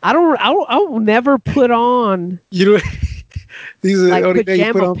 I will never put on You know, these are like the only thing you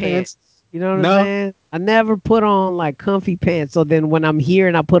put pajama on pants. pants. You know what No. I'm saying? I never put on like comfy pants. So then when I'm here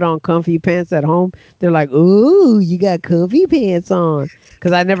and I put on comfy pants at home, they're like, "Ooh, you got comfy pants on,"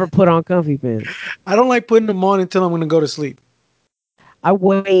 because I never put on comfy pants. I don't like putting them on until I'm going to go to sleep. I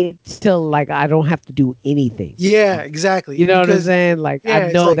wait till like I don't have to do anything. Yeah, exactly. You know what I'm Because, saying? Like yeah, I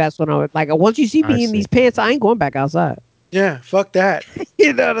it's know like- that's when I like. Once you see I me in see. these pants, I ain't going back outside. yeah, fuck that.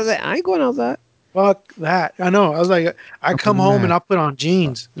 You know what I'm saying? I ain't going outside. Fuck that. I know. I was like, I come home and I put on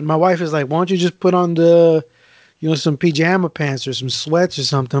jeans. And my wife is like, why don't you just put on some pajama pants or some sweats or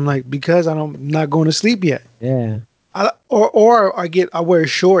something? I'm like, because I'm not going to sleep yet. Yeah. Or I wear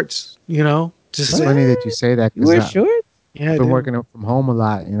shorts, just It's to, funny that you say that You wear because shorts? yeah, I've been dude. working from home a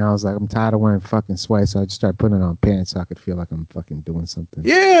lot. You know, I was like, I'm tired of wearing fucking sweats, so I just started putting on pants so I could feel like I'm fucking doing something.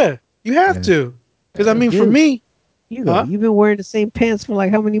 Yeah, you have Yeah. to. Because I mean, for Dude. me, You go. Huh? You've been wearing the same pants for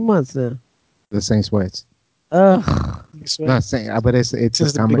like how many months now? The same sweats. Ugh. Not saying, but it's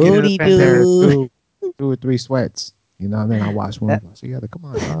Since the I'm beginning of the Booty pandemic. dude. two or three sweats. You know, and then I wash one That- wash together. Come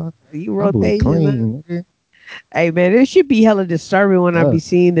on, dog. You My booty rotate. clean. nigga. Hey man, it should be hella disturbing when I be Ugh.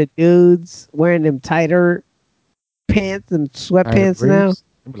 seeing the dudes wearing them tighter pants and sweatpants now. briefs.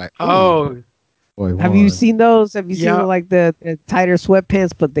 I'm like, ooh, Oh, boy, Have you Juan. seen those? Have you Yeah. seen like the tighter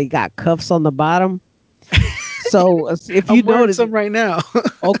sweatpants, but they got cuffs on the bottom? So if I'm you wearing notice, some right now,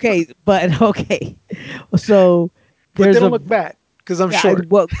 okay, but okay, so but there's they don't a look bad because I'm yeah, short.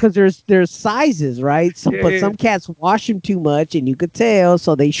 well, because there's sizes, right? So, Yeah, but yeah. some cats wash them too much, and you could tell,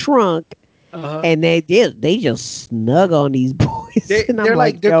 so they shrunk, Uh-huh. and they just snug on these boys. And I'm They're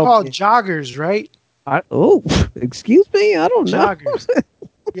like they're yo, called joggers, right? oh, excuse me, I don't know. Joggers.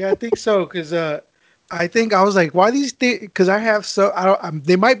 Yeah, I think so. Because I think I was like, why these things? Because I have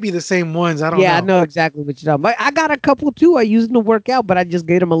they might be the same ones. I don't Yeah, I know. know exactly what you're talking about. I got a couple too. I use them to work out, but I just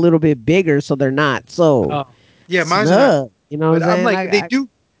get them a little bit bigger so they're not so Oh. Yeah, mine's not. snug. You know what But I'm I'm saying? like,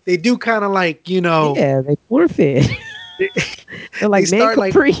 they do kind of like, Yeah, they form fit. They're like They man start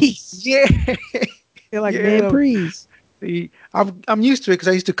like- capris. yeah. They're like yeah. man capris. See, I'm used to it because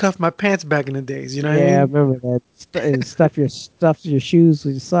I used to cuff my pants back in the days. You know Yeah, I what remember that. And stuff your shoes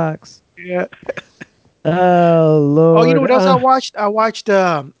with your socks. I mean? Yeah. Oh Lord. Oh, you know what else I watched?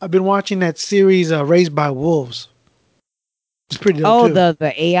 I've been watching that series, Raised by Wolves. It's pretty dope Oh, too.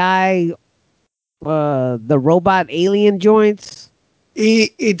 the AI, the robot alien joints.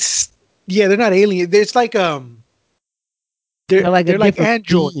 It's they're not alien. It's like They're like a different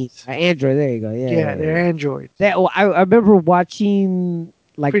androids. being. Android. There you go. Yeah, Yeah, they're androids. That I remember watching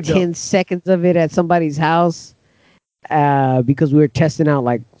like Pretty dope. 10 seconds of it at somebody's house, because we were testing out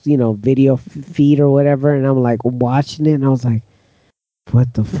like video feed or whatever, and I'm like watching it, and I was like,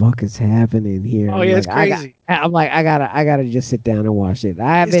 what the fuck is happening here? Oh yeah, it's crazy. I'm like, I gotta just sit down and watch it.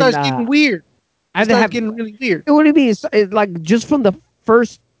 I It haven't. starts getting weird. I It starts have. getting really weird. What do you mean? It's like just from the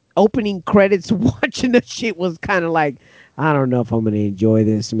first opening credits, watching the shit was kind of like, I don't know if I'm gonna enjoy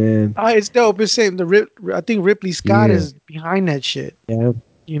this, man. It's dope. It's same. I think Ripley Scott Yeah. is behind that shit. Yeah.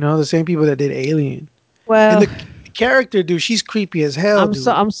 You know, the same people that did Alien. And Well, the character, dude, she's creepy as hell, dude.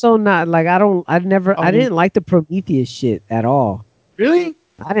 I'm so not like I Oh, didn't like the Prometheus shit at all. really?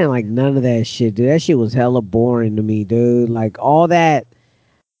 I didn't like none of that shit, dude. That shit was hella boring to me, dude. Like all that.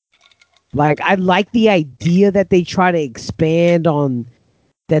 Like I like the idea that they try to expand on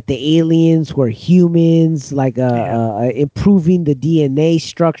that the aliens were humans, like Yeah. improving the DNA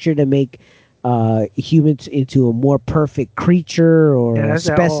structure to make humans into a more perfect creature Yeah, or a that's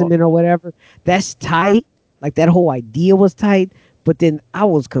that all. specimen or whatever. That's tight. Like that whole idea was tight, but then I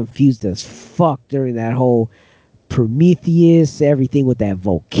was confused as fuck during that whole Prometheus, everything with that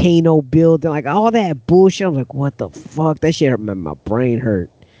volcano building, like all that bullshit. I was like, what the fuck? That shit made my brain hurt.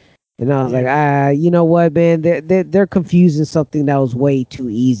 And I was like, Yeah. you know what, man? They're confusing something that was way too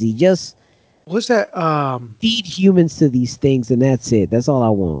easy. Just What's that? feed humans to these things, and that's it. That's all I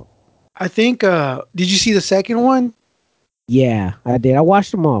want. I think. Did you see the second one? Yeah, I did. I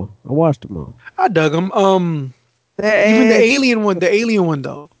watched them all. I watched them all. I dug them. Even the Eh, Alien one. The Alien one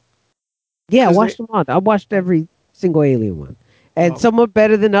though, yeah, I because they. watched them all. I watched every single Alien one, and Oh, some are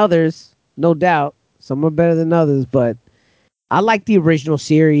better than others, no doubt. Some are better than others, but I like the original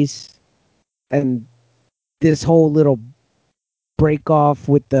series, and this whole little break off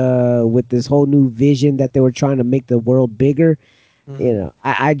with this whole new vision that they were trying to make the world bigger. mhm.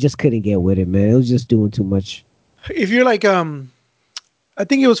 I just couldn't get with it, man. It was just doing too much. If you're like I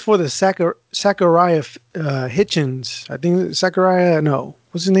think it was for the Zachariah Hitchens. I think Zachariah. No,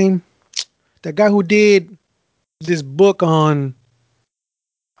 what's his name? That guy who did this book on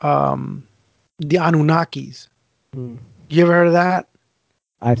um the Anunnakis. Mm. You ever heard of that?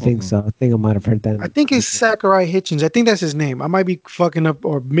 I think Mm-mm. so. I think I might have heard I that. think it's Zachariah Hitchens. I think that's his name. I might be fucking up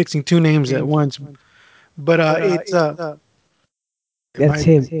or mixing two names at once. But it That's might.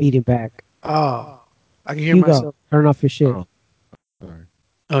 him beating back. Oh, I can hear Hugo, myself. turn off your shit. Oh, sorry.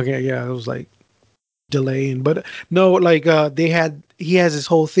 Okay, yeah, it was like delaying, but no, like they had he has this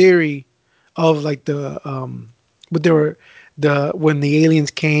whole theory of like but there were the when the aliens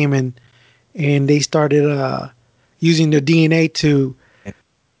came and they started using the DNA to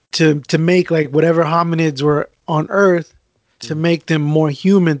make like whatever hominids were on Earth to make them more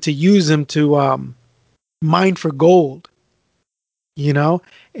human to use them to mine for gold, you know,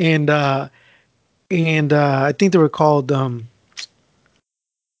 and I think they were called I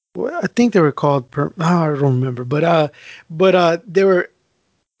think they were called I don't remember, but they were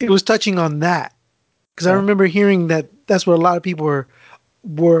it was touching on that because I Yeah. remember hearing that that's what a lot of people were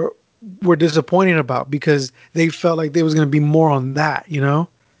were disappointed about because they felt like there was going to be more on that, you know.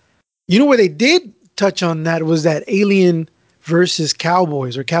 You know where they did touch on that was that Alien versus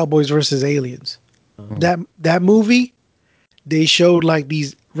Cowboys or Cowboys versus Aliens. Uh-huh. Mm. That movie they showed like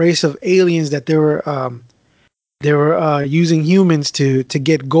these race of aliens that they were using humans to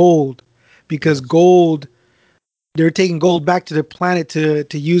get gold because gold they're taking gold back to their planet to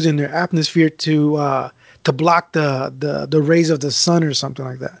use in their atmosphere to block the rays of the sun or something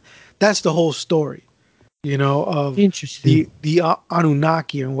like that. That's the whole story, you know, of Interesting. the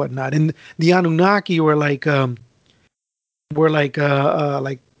Anunnaki and whatnot. And the Anunnaki were like I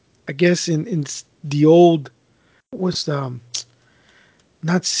guess in the old what's the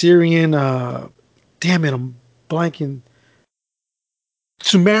not Syrian damn it I'm blanking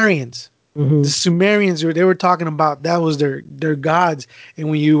Sumerians. The Hmm. Sumerians they were talking about that was their gods, and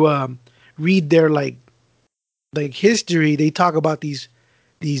when you read their like history, they talk about these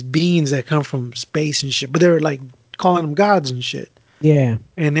beings that come from space and shit, but they're like calling them gods and shit. Yeah.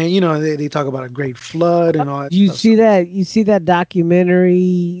 And then they talk about a great flood and all that You stuff. see So that? You see that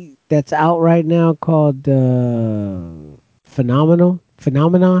documentary that's out right now called Phenomenon?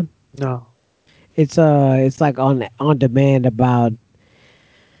 no, It's like on demand about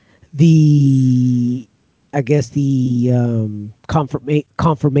the I guess the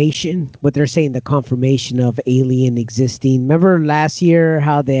confirmation, what they're saying, the confirmation of alien existing. Remember last year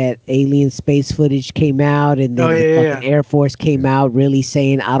how that alien space footage came out, and oh then the fucking yeah, Air Force came Yeah. out really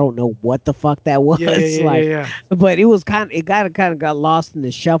saying, I don't know what the fuck that yeah, yeah, was. yeah, yeah, Like, yeah. but it was kind of got lost in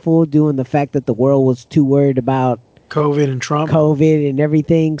the shuffle, doing the fact that the world was too worried about COVID and Trump. COVID and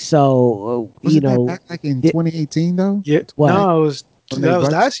everything. So, Wasn't that back like in 2018 though? Yeah, what? Right? no, it was When they that was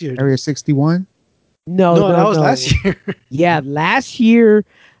rushed last year, Area dude. 61? No, No, no, that was no. last year. Yeah, last year.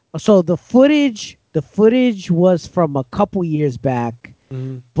 So the footage was from a couple years back,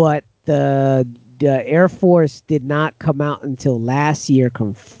 Mhm. but the Air Force did not come out until last year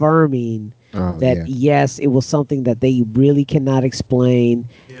confirming Oh that yeah. yes, it was something that they really cannot explain,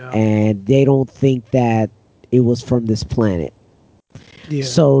 Yeah. and they don't think that it was from this planet. Yeah.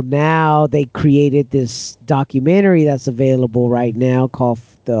 So now they created this documentary that's available right now called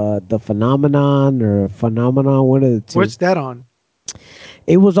the Phenomenon or Phenomenon, one of the two. What's that on?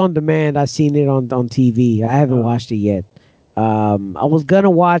 It was on demand. I seen it on TV. I haven't Uh, watched it yet. I was gonna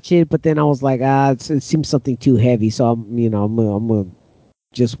watch it, but then I was like, it seems something too heavy. So I'm gonna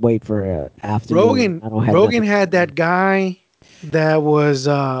just wait for afternoon. Rogan I don't have Rogan nothing. had that guy that was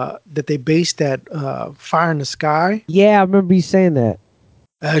that they based that Fire in the Sky. Yeah, I remember you saying that.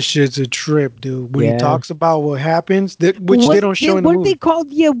 That shit's a trip, dude. When he Yeah. talks about what happens, But which they don't show in the weren't they movie.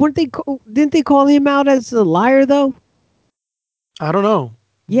 called? Yeah, weren't they? Didn't they call him out as a liar though? I don't know,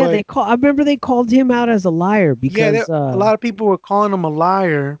 Yeah, but I remember they called him out as a liar yeah, because a lot of people were calling him a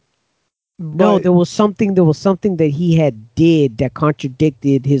liar. no, But there was something that he had did that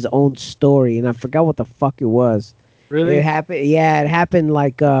contradicted his own story, and I forgot what the fuck it was. It really, happened. Yeah, it happened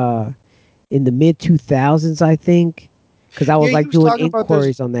like in the mid 2000s, I think, because I yeah, was he like was doing talking about this.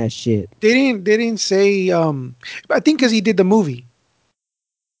 inquiries on that shit. They didn't say. I think because he did the movie,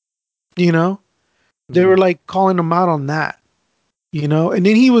 you know, they were Mhm. like calling him out on that, you know. And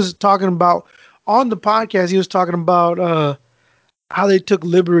then he was talking about on the podcast. He was talking about how they took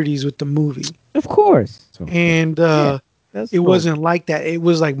liberties with the movie, Of course. So and Yeah, that's it normal. wasn't like that. It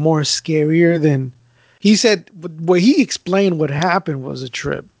was like more scarier than he said. What he explained what happened was a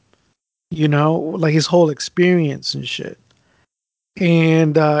trip, you know, like his whole experience and shit.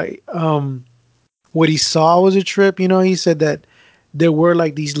 And what he saw was a trip. You know, he said that there were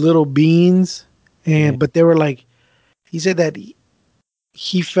like these little beings, Yeah. and but they were like he said that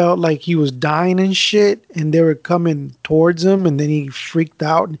he felt like he was dying and shit, and they were coming towards him, and then he freaked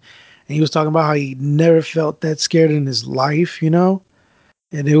out, and he was talking about how he never felt that scared in his life, you know,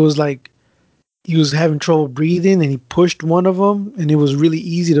 and it was like he was having trouble breathing, and he pushed one of them, and it was really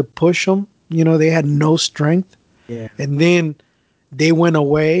easy to push them. You know, they had no strength, Yeah. and then they went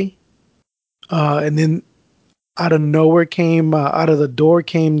away, and then out of nowhere came out of the door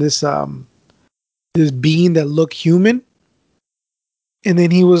came this being that looked human, and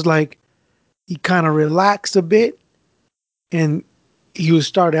then he was like he kind of relaxed a bit, and he was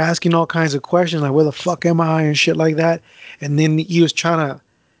started asking all kinds of questions like where the fuck am I and shit like that, and then he was trying to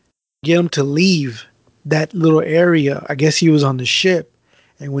get him to leave that little area. I guess he was on the ship,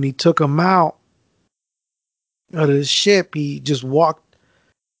 and when he took him out of the ship, he just walked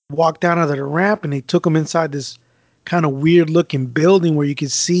down to the ramp, and they took him inside this kind of weird looking building where you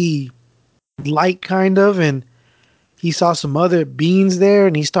could see light kind of, and he saw some other beings there,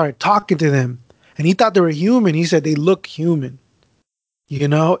 and he started talking to them, and he thought they were human. He said they look human, you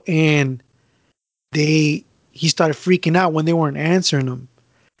know, and they he started freaking out when they weren't answering him.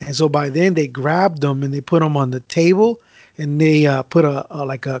 And so by then they grabbed him and they put him on the table, and they put a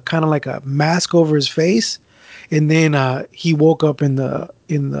like a kind of like a mask over his face, and then he woke up in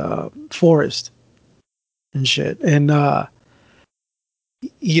the forest and shit, and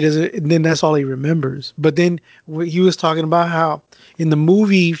he doesn't. And then that's all he remembers. But then he was talking about how in the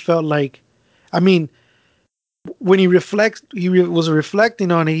movie he felt like, I mean, when was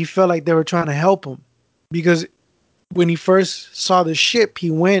reflecting on it, he felt like they were trying to help him because when he first saw the ship, he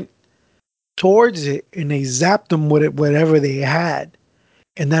went towards it and they zapped him with it, whatever they had.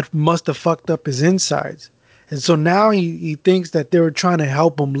 And that must have fucked up his insides. And so now he thinks that they were trying to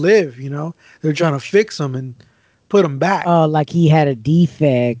help him live, you know? They're trying to fix him and put him back. Oh, like he had a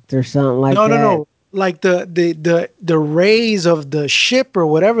defect or something like No, no, that. no. Like the rays of the ship or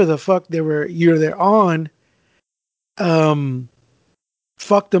whatever the fuck they're on, um,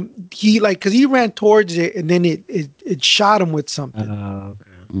 fucked him. He like because he ran towards it and then it shot him with something. Okay.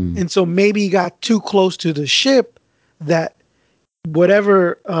 mm. And so maybe he got too close to the ship that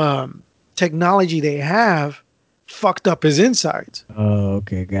whatever technology they have fucked up his insides. Oh,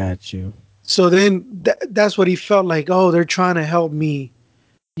 okay, got you. So then that's what he felt like. Oh, they're trying to help me.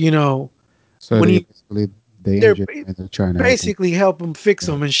 You know, So when they he basically they they're injured him and they're trying to help him. basically help him fix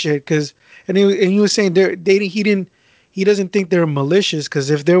Yeah. them and shit. Because and he was saying he doesn't think they're malicious. Because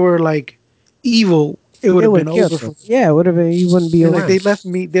if they were like evil, it would They have would been have killed over him. for. Yeah, it would have been. He wouldn't be And like around. they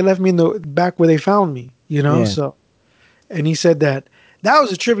left me in the back where they found me. You know, Yeah. so and he said that that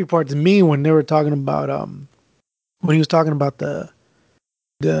was a trippy part to me when they were talking about when he was talking about the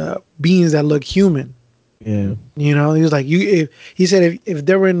beings that look human. Yeah. You know, he was like, he said if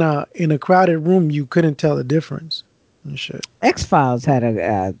they were in a crowded room, you couldn't tell the difference and shit. X-Files had a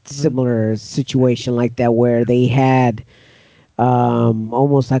Mhm. similar situation like that where they had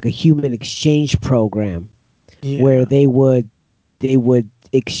almost like a human exchange program where Yeah. they would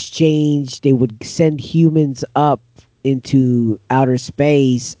send humans up into outer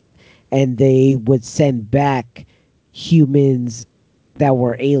space, and they would send back humans that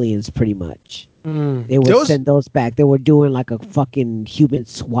were aliens pretty much. They would Those send those back. They were doing like a fucking human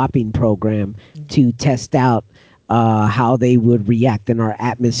swapping program to test out how they would react in our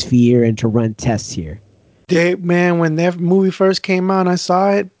atmosphere and to run tests here. they man, when that movie first came out, and I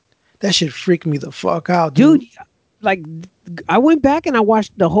saw it. That shit freaked me the fuck out, Dude, dude. like I went back and I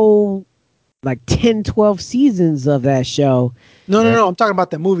watched the whole like 10, 12 seasons of that show. No, no, Yeah. no. I'm talking about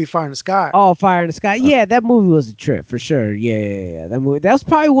that movie, Fire in the Sky. All Fire in the Sky. Yeah, that movie was a trip for sure. Yeah. That movie, that was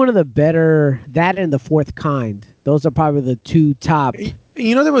probably one of the better. That and The Fourth Kind. Those are probably the two top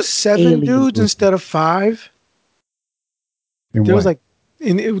You know, there was seven alien dudes movies. instead of five. And There was what? like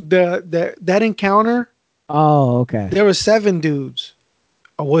in that encounter. Oh, okay. There were seven dudes,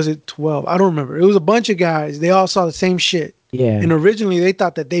 or was it 12? I don't remember. It was a bunch of guys. They all saw the same shit. Yeah, And originally they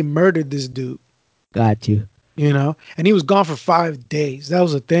thought that they murdered this dude, got you. you know? And he was gone for 5 days. That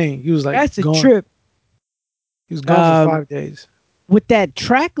was the thing. He was like That's a gone. trip. He was gone for Um, 5 days. with that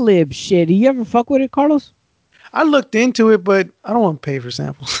track lib shit, do you ever fuck with it, Carlos? I looked into it, but I don't want to pay for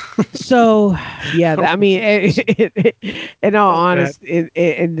samples. So, yeah, I mean, in all Fuck that.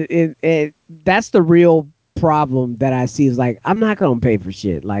 honest, that's the real problem that I see is like I'm not gonna pay for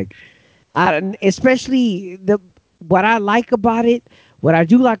shit. Like, especially what I like about it, what I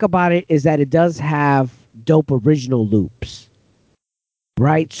do like about it is that it does have dope original loops,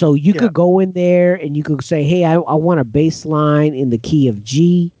 right? So you Yeah. could go in there and you could say, hey, I want a bass line in the key of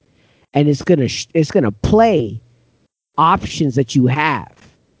G, and it's gonna play options that you have.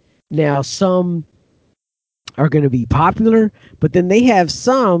 Now, some are going to be popular, but then they have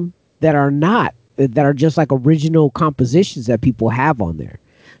some that are not, that are just like original compositions that people have on there.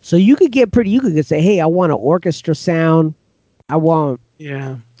 So you could get pretty, you could say, hey, I want an orchestra sound. I want,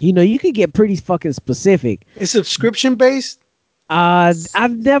 Yeah. you could get pretty fucking specific. It's subscription based.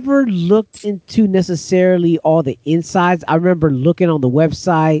 I've never looked into necessarily all the insides. I remember looking on the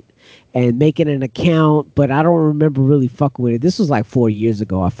website and making an account, but I don't remember really fucking with it. This was like 4 years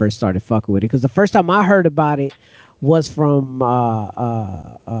ago. I first started fucking with it because the first time I heard about it was from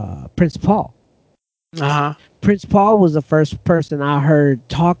Prince Paul. Uh-huh. Prince Paul was the first person I heard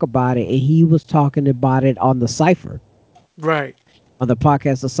talk about it, and he was talking about it on the Cipher, Right. on the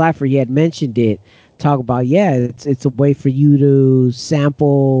podcast of Cypher. He had mentioned it, talk about, yeah, it's a way for you to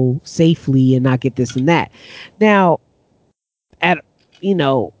sample safely and not get this and that. Now, at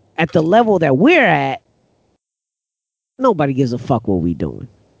at the level that we're at, nobody gives a fuck what we doing.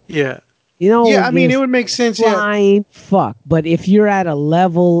 Yeah. No Yeah, one I mean it gives would make a sense, yeah. flying fuck. But if you're at a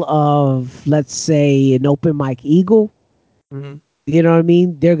level of, let's say, an open mic eagle, Mhm. you know what I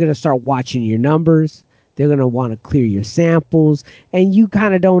mean? They're gonna start watching your numbers. They're gonna want to clear your samples, and you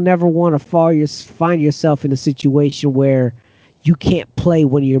kind of don't ever want to find yourself in a situation where you can't play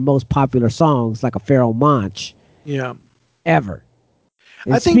one of your most popular songs, like a Pharaoh Monch, Yeah. ever.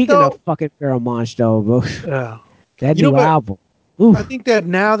 I And think speaking of though, fucking Pharaoh Monch, though, bro, uh, that you know, new but album, I oof, think that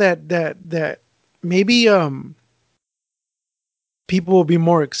now that maybe people will be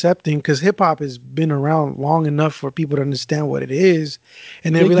more accepting because hip hop has been around long enough for people to understand what it is,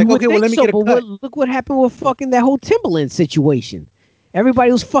 and they'll be you like, would okay, well, think let me so. get a But cut. look what happened with fucking that whole Timberland situation.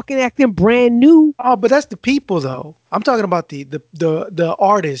 Everybody was fucking acting brand new. Oh, but that's the people though. I'm talking about the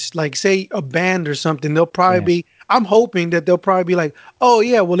artists, like say a band or something. They'll probably Yeah, be. I'm hoping that they'll probably be like, oh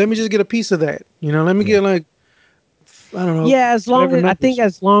yeah, well let me just get a piece of that. You know, let me yeah. get like I don't know, Yeah, as long whatever as I think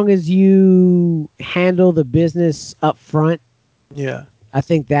numbers. as long as you handle the business up front, Yeah. I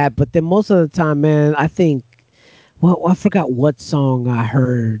think that. But then most of the time, man, I think, well, I forgot what song I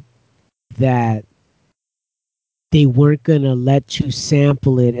heard that they weren't gonna let you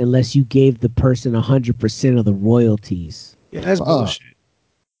sample it unless you gave the person 100% of the royalties. Yeah, that's Fuck. bullshit.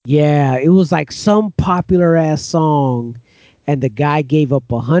 Yeah, it was like some popular ass song, and the guy gave up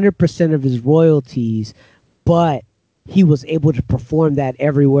 100% of his royalties, but he was able to perform that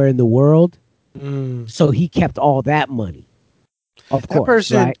everywhere in the world. Mm. So he kept all that money, of That course,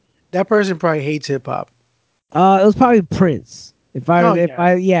 person, right? that person probably hates hip hop. It was probably Prince. Oh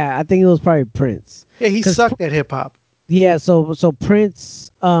yeah, Yeah, I think it was probably Prince. yeah, he Cause sucked at hip hop. yeah, so Prince,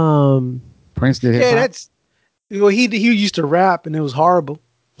 Prince did hip Yeah, hop. that's well, he used to rap and it was horrible.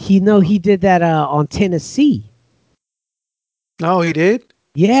 he did that on Tennessee. No, he did.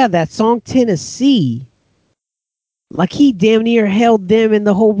 Yeah, that song Tennessee. like he damn near held them and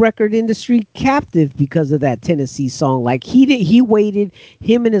the whole record industry captive because of that Tennessee song. Like he waited,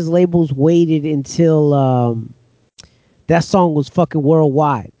 him and his labels waited until that song was fucking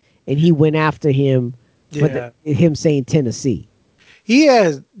worldwide, and he went after him for Yeah. him saying Tennessee. He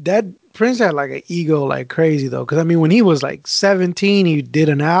has that Prince had like an ego like crazy though. Cause I mean, when he was like 17, he did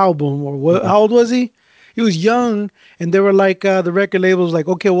an album or what? How old was he? He was young, and they were like the record label was like,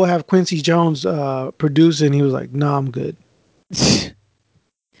 okay, we'll have Quincy Jones produce, and he was like, no, I'm good.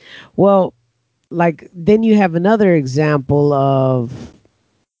 Well, like then you have another example of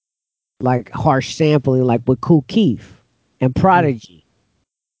like harsh sampling, like with Kool Keith and Prodigy.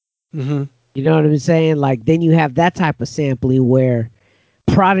 Mm-hmm. You know what I'm saying? Like then you have that type of sampling where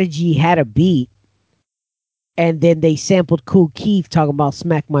Prodigy had a beat, and then they sampled Kool Keith talking about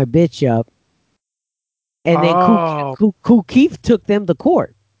 "smack my bitch up," and then Oh, Kool Keith took them to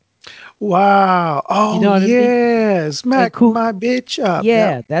court. wow. You Oh know what I mean? yeah, And smack Kool, my bitch up.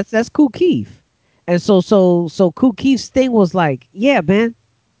 Yep. yeah, that's Kool Keith. And so Kool Keith's thing was like, yeah, man,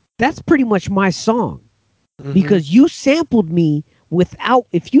 that's pretty much my song Mm-hmm. because you sampled me without.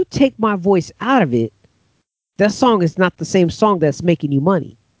 If you take my voice out of it, that song is not the same song that's making you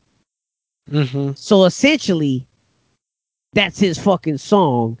money. Mm-hmm. So essentially, that's his fucking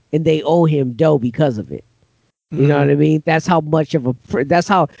song, and they owe him dough because of it. You know Mm-hmm. what I mean? That's how much of a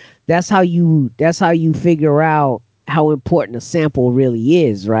that's how you figure out how important a sample really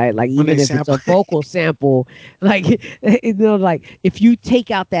is, right? Like When they even if it's sample. a vocal sample, like like if you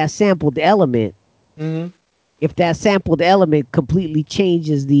take out that sampled element, Mm-hmm. if that sampled element completely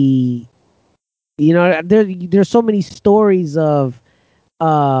changes the, there's so many stories of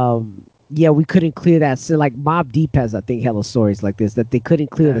yeah, we couldn't clear that. So like Mob Deep has, I think, hella stories like this that they couldn't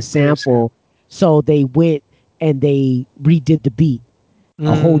clear the Yeah, clear sample, so they went and they redid the beat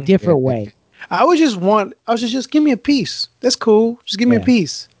a whole Mm. Yeah, different way. I was just give me a piece. That's cool. Just give me a Yeah,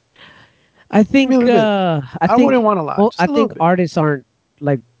 piece. I Give me a think little bit. I I think wouldn't want a lot. well, Just I a little think bit. artists aren't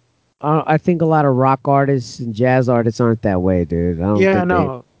like I think a lot of rock artists and jazz artists aren't that way, dude. Yeah,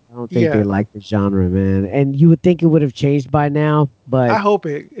 no. I don't think they Yeah. like the genre, man. And you would think it would have changed by now, I but hope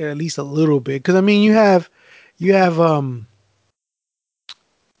it at least a little bit. Cause I mean you have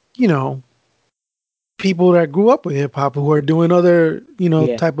you know, people that grew up with hip hop who are doing other,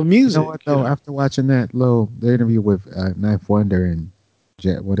 yeah, type of you know what though? music. After watching the interview with Knife Wonder and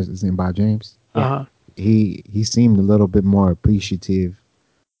what is his name, Bob James, yeah. Uh-huh. he seemed a little bit more appreciative,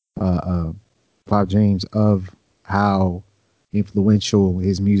 uh, uh, Bob James, of how influential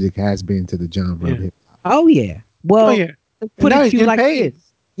his music has been to the genre of Yeah. hip hop. Oh yeah. Oh Well, yeah. let's And put now it he's to you getting like paid.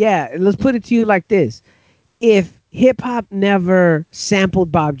 this. Yeah, let's put it to you like this. If hip hop never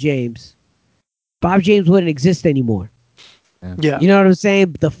sampled Bob James wouldn't exist anymore. Yeah, Yeah. You know what I'm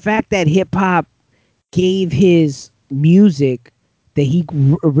saying? The fact that hip hop gave his music that he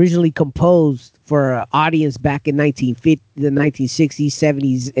originally composed for an audience back in 1950, the 1960s,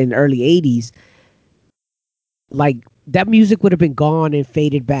 70s, and early 80s, like that music would have been gone and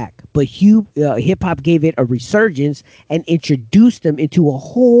faded back. But hip hop gave it a resurgence and introduced them into a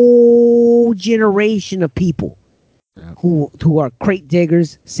whole generation of people yeah, who are crate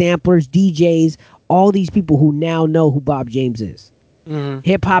diggers, samplers, DJs, all these people who now know who Bob James is. Hmm.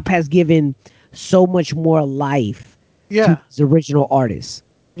 Hip hop has given so much more life to Yeah. these original artists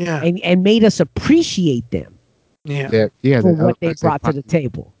Yeah. and made us appreciate them Yeah. yeah. for I was what they about to say brought to the probably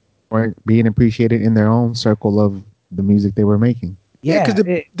table. weren't being appreciated in their own circle of the music they were making. Yeah, because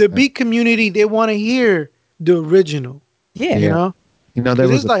Yeah, the beat community, they want to hear the original, yeah, you Yeah, know? there Because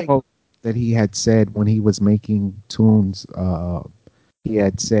was it's a like, quote that he had said when he was making tunes. He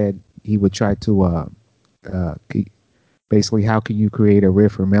had said he would try to uh, ke- basically, how can you create a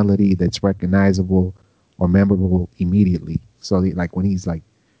riff or melody that's recognizable or memorable immediately? So, like when he's like,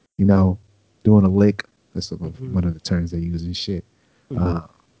 you know, doing a lick, that's hmm one of the terms they use and shit. hmm Uh,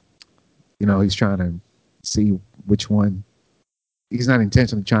 he's trying to see which one. He's not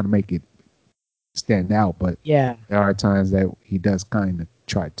intentionally trying to make it stand out, but yeah, there are times that he does kind of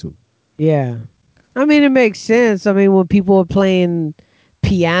try to. yeah. I mean, it makes sense. I mean, when people are playing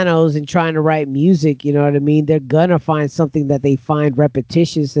pianos and trying to write music, you know what I mean? They're gonna find something that they find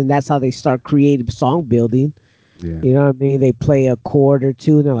repetitious, and that's how they start creative song building. Yeah. You know what I mean? They play a chord or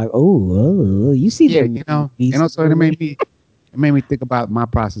two, and they're like, "Oh, you see Yeah, them beats and also moving." it made me think about my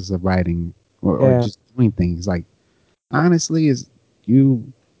process of writing or Yeah. just doing things. Like honestly, is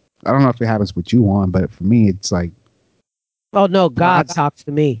you I don't know if it happens with you on, but for me it's like Oh no, God God's talks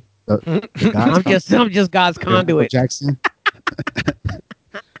to me. the gods I'm come just I'm just God's to Michael conduit. Jackson,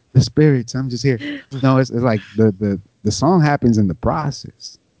 the spirits, I'm just here. No, it's like the song happens in the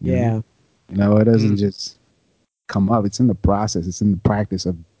process, you know? Yeah. You know, it doesn't mm, just come up. It's in the process. It's in the practice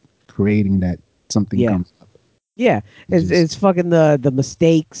of creating that something Yeah. comes up. Yeah, It's just it's fucking the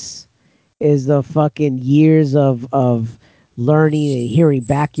mistakes, is the fucking years of learning and hearing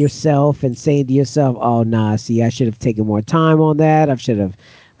back yourself and saying to yourself, "Oh nah, see, I should have taken more time on that. I should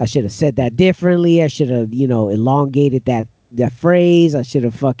have said that differently. I should have elongated that phrase. I should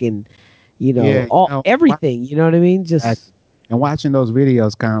have fucking yeah, all everything. You know what I mean? exactly. Just And watching those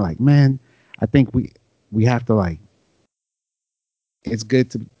videos, kind of like, man, I think we have to like. It's good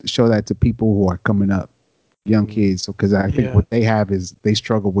to show that to people who are coming up, young kids. So because I think Yeah. what they have is they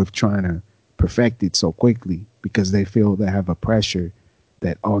struggle with trying to perfect it so quickly because they feel they have a pressure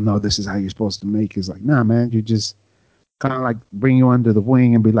that, oh no, this is how you're supposed to make it. It's like, nah, man, you just kind of like bring you under the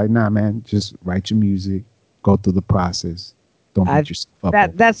wing and be like, nah, man, just write your music, go through the process, don't I beat yourself up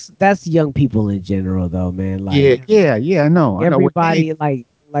over. that's young people in general though, man. Yeah, Like yeah, I know what they. everybody, like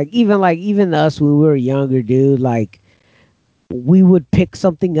even us when we were younger, dude. Like we would pick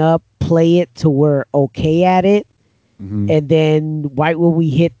something up, play it till we're okay at it, Mhm. and then right when we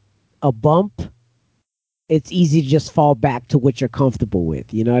hit a bump, it's easy to just fall back to what you're comfortable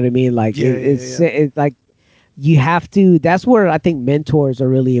with. You know what I mean? Like Yeah, yeah, yeah. it's like you have to. That's where I think mentors are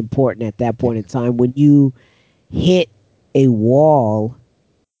really important at that point in time. When you hit a wall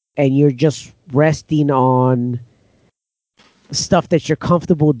and you're just resting on stuff that you're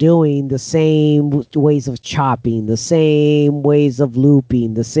comfortable doing, the same ways of chopping, the same ways of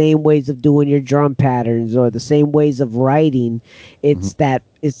looping, the same ways of doing your drum patterns, or the same ways of writing. Mhm.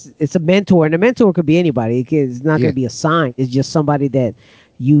 It's a mentor, and a mentor could be anybody. It's not going Yeah, to be assigned. It's just somebody that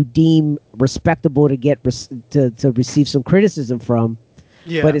you deem respectable to to receive some criticism from.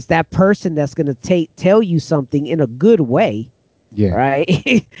 But Yeah. it's that person that's going to tell you something in a good way, yeah, right?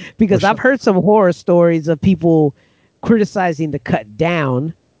 For Because I've sure. heard some horror stories of people criticizing the cut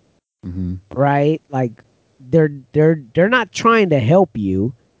down, hmm right? Like they're not trying to help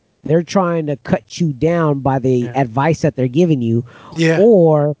you. They're trying to cut you down by the Yeah. advice that they're giving you, Yeah.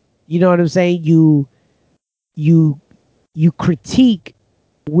 or you know what I'm saying? You you critique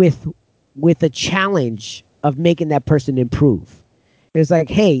with with a challenge of making that person improve. It's like,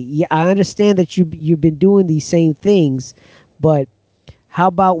 hey, yeah, I understand that you've been doing these same things, but how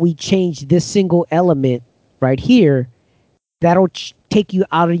about we change this single element right here that'll take you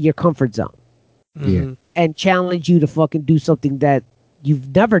out of your comfort zone yeah, Hmm. and challenge you to fucking do something that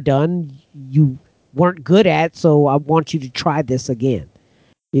you've never done, you weren't good at, so I want you to try this again.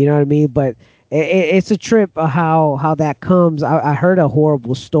 You know what I mean? But it's a trip of how that comes. I heard a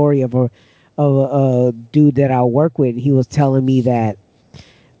horrible story of a dude that I work with. He was telling me that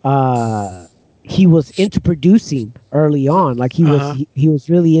uh he was into producing early on. Like Uh-huh. he was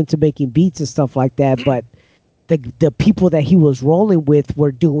really into making beats and stuff like that, but the people that he was rolling with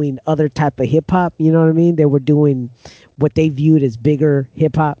were doing other type of hip hop. You know what I mean? They were doing what they viewed as bigger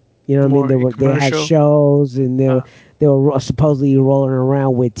hip hop. You know what I mean? More They had commercial. shows, and Uh, they were supposedly rolling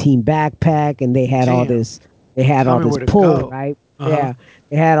around with Team Backpack, and damn. they had Tell all me this where to pull, go. right? Uh-huh. Yeah,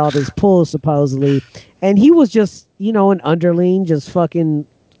 they had all this pull supposedly, and he was just an underling, just fucking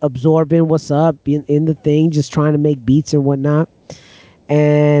absorbing what's up in the thing, just trying to make beats and whatnot.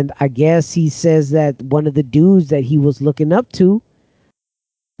 And I guess he says that one of the dudes that he was looking up to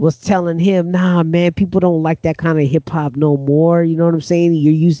was telling him, nah, man, people don't like that kind of hip hop no more. You know what I'm saying?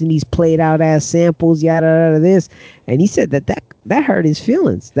 You're using these played out ass samples, yada, yada, this. And he said that hurt his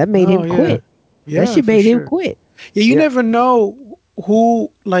feelings. That made Oh him yeah. quit. That Yeah, shit for made him sure. quit. Yeah, you Yeah. never know who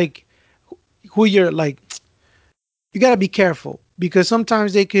like who you're like you got to be careful because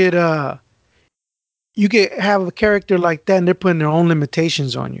sometimes they could you could have a character like that and they're putting their own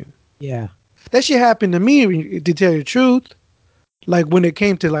limitations on you. Yeah. That shit happened to me to tell you the truth. Like when it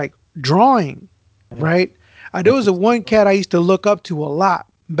came to like drawing, right? There was a one cat I used to look up to a lot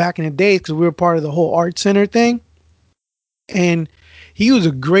back in the days because we were part of the whole art center thing, and he was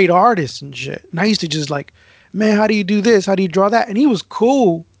a great artist and shit. And I used to just like, man, how do you do this? How do you draw that? And he was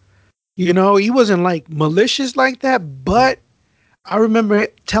cool, he wasn't like malicious like that, but I remember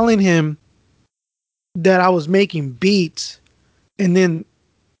telling him that I was making beats and then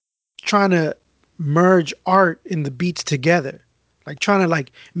trying to merge art and the beats together, like trying to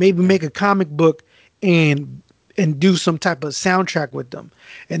like maybe make a comic book and do some type of soundtrack with them.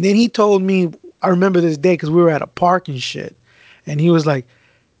 And then he told me, I remember this day because we were at a park and shit, and he was like,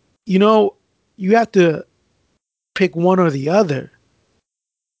 you know, you have to pick one or the other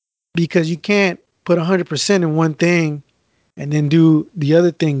because you can't put 100% in one thing and then do the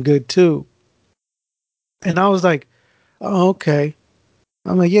other thing good too. And I was like, oh, okay.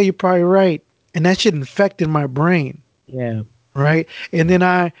 I'm like, yeah, you're probably right. And that shit infected my brain. Yeah. Right. And then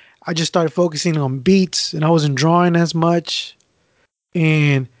I just started focusing on beats, and I wasn't drawing as much.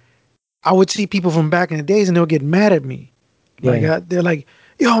 And I would see people from back in the days, and they'll get mad at me. Like Yeah. they're like,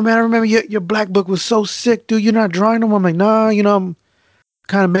 "Yo, man, I remember your black book was so sick, dude. You're not drawing them." I'm like, "Nah, I'm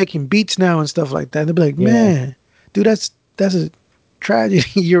kind of making beats now and stuff like that." And they'll be like, Yeah. "Man, dude, that's a tragedy.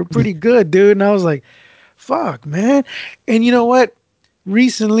 You're pretty good, dude." And I was like, "Fuck, man." And you know what?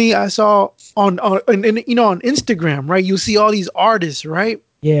 Recently, I saw on Instagram, right? You see all these artists, right?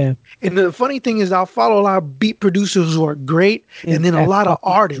 Yeah. And the funny thing is, I'll follow a lot of beat producers who are great, and And then a that lot of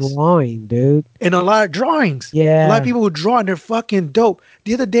fucking artists drawing, dude. and a lot of drawings. A lot of Yeah. people who draw and they're fucking dope.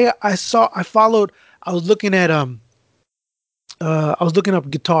 The other day, I followed, I was looking at I was looking up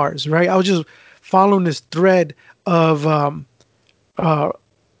guitars, right? I was just following this thread of uh,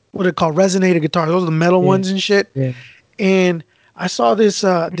 what they call resonator guitars. Those are the metal Yeah. ones and shit. Yeah. And I saw this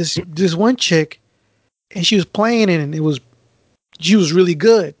one chick, and she was playing it, and she was really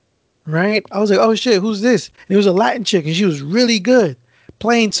good, right? I was like, oh shit, who's this? And it was a Latin chick, and she was really good,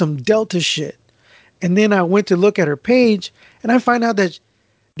 playing some Delta shit. And then I went to look at her page, and I find out that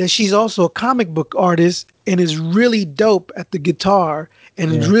she's also a comic book artist and is really dope at the guitar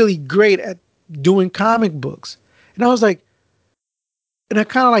and is Yeah. really great at doing comic books. And I was like, and I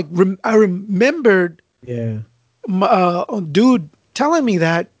kind of like I remembered Yeah. my dude telling me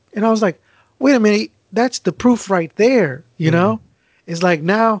that, and I was like, wait a minute, that's the proof right there. Yeah. It's like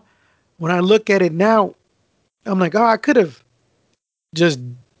now when I look at it now, I'm like, oh, I could have just.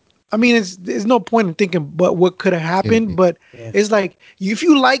 I mean, there's no point in thinking but what could have Yeah, happened, but Yeah. it's like if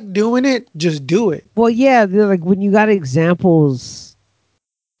you like doing it, just do it. Well, yeah, like when you got examples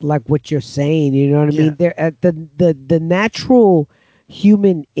like what you're saying, you know what I Yeah, mean? There, the natural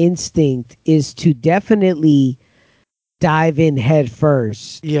human instinct is to definitely dive in head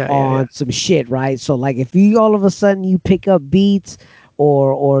first yeah. on some shit, right? So like if you all of a sudden you pick up beats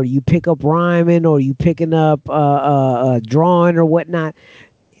or you pick up rhyming or you picking up drawing or whatnot,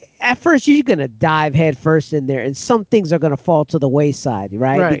 at first you're gonna dive head first in there, and some things are gonna fall to the wayside,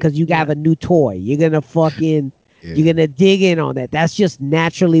 right? Right. Because you have Yeah. a new toy, you're yeah. gonna dig in on that. That's just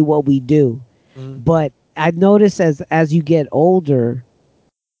naturally what we do. Mhm. But I notice as you get older,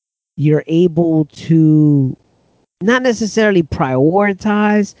 you're able to not necessarily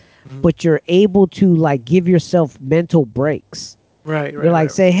prioritize, Mhm. but you're able to like give yourself mental breaks. Right. You're Right. like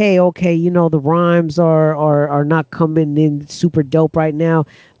Right. say, hey, okay, the rhymes are not coming in super dope right now.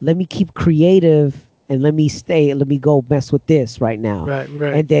 Let me keep creative and let me go mess with this right now. Right.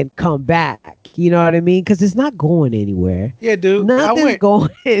 Right. And then come back. You know what I mean? Because it's not going anywhere. Yeah, dude. Nothing's going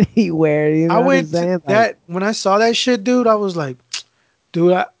anywhere. You I know what I'm went to saying? Like, that when I saw that shit, dude. I was like,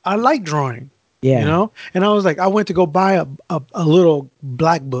 dude, I like drawing, yeah, And I was like, I went to go buy a little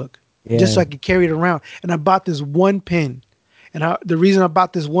black book just yeah, so I could carry it around. And I bought this one pen, and the reason I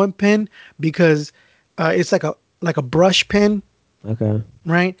bought this one pen because it's like a brush pen, okay.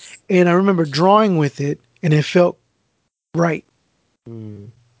 right? And I remember drawing with it, and it felt right. Mm,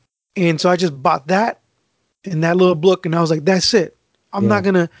 And so I just bought that and that little book, and I was like, that's it. I'm yeah, not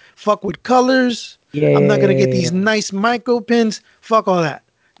gonna fuck with colors. yeah, I'm not gonna yeah, get yeah, these yeah. nice micro pens. Fuck all that.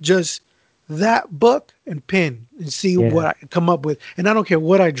 Just that book and pen and see Yeah. what I come up with. And I don't care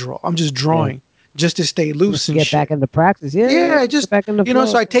what I draw. I'm just Yeah. drawing just to stay Just loose to and get back shit. into practice. Yeah, yeah, Yeah, get just back in the so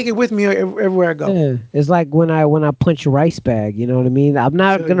flow. I take it with me everywhere I go. Yeah. It's like when I punch a rice bag, you know what I mean? I'm I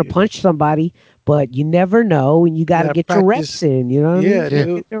not feel gonna you. punch somebody, but you never know and you You gotta gotta get your reps practice. in, you know what I mean? Yeah, You Yeah. gotta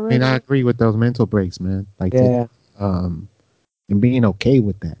dude. get your I mean, reps I in. agree with those mental breaks, man. Like to Yeah. um and being okay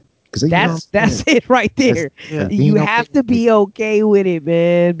with that. Because you know, That's it right that's there. Yeah. like You being okay. have to Like be okay with it,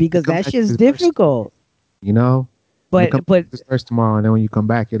 man, you because come that back to shit's this verse tomorrow, difficult. you know, you come But to this verse tomorrow, and then when you come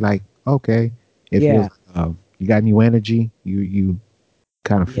back, you're like, okay, it feels yeah, you got new energy. You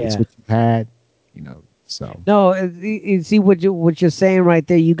kind of fix yeah. what you had, you know. So No, you see what you're saying right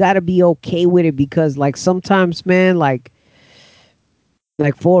there. You got to be okay with it because, like, sometimes, man, like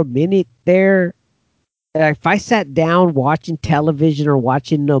for a minute there, if I sat down watching television or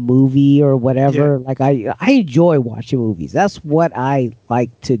watching a movie or Yeah. whatever, like I enjoy watching movies. That's what I like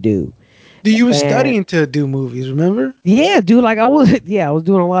to do. Dude, you was And studying to do movies, remember? yeah, dude, like I was, yeah, I was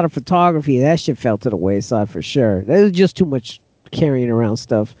doing a lot of photography. That shit fell to the wayside for sure. There was just too much carrying around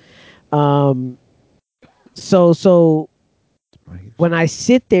stuff. Um, so right. when I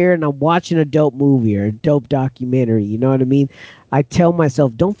sit there and I'm watching a dope movie or a dope documentary, you know what I mean? I tell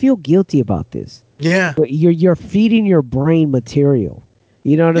myself, don't feel guilty about this. Yeah. But you're feeding your brain material.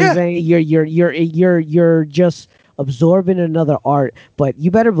 You know what I'm Yeah. saying? You're just absorbing another art. But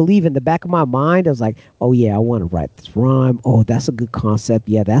you better believe in the back of my mind, I was like, oh yeah, I want to write this rhyme. Oh, that's a good concept.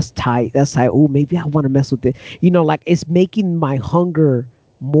 Yeah, that's tight. That's tight. Oh, maybe I want to mess with it. You know, like it's making my hunger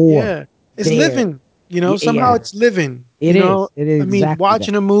more. Yeah, it's there. living. Somehow Yeah, it's living. it is. It is I mean, exactly that.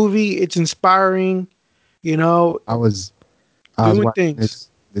 watching a movie, it's inspiring. You know, I was doing watching things.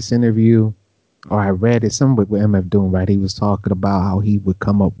 this interview, or I read it somewhere with MF Doom, right? He was talking about how he would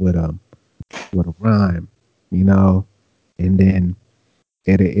come up with a rhyme, you know, and then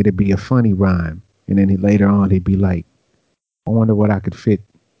it'd be a funny rhyme, and then later on he'd be like, I wonder what I could fit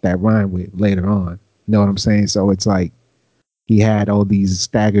that rhyme with later on. You know what I'm saying? So it's like he had all these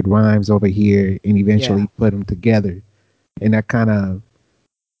staggered rhymes over here, and eventually Yeah. put them together, and that kind of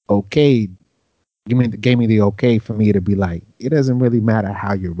okayed gave me the okay for me to be like, it doesn't really matter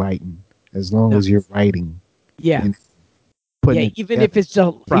how you're writing as long No. as you're writing Yeah. and putting Yeah, it even together. if it's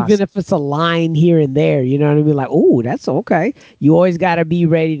even Process. if it's a line here and there, you know what I mean? Like, oh, that's okay. You always got to be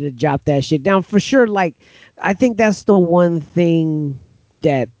ready to drop that shit down for sure. Like, I think that's the one thing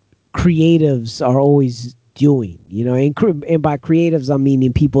that creatives are always doing. And by creatives, I'm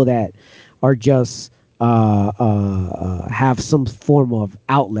meaning people that are just have some form of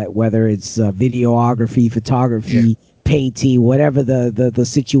outlet, whether it's videography, Yeah. photography, painting, whatever the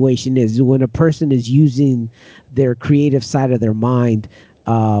situation is. When a person is using their creative side of their mind,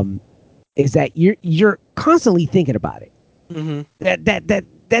 is that you're constantly thinking about it. Hmm.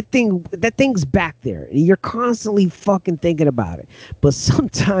 That thing's back there, and you're constantly fucking thinking about it. But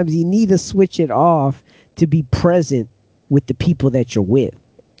sometimes you need to switch it off to be present with the people that you're with,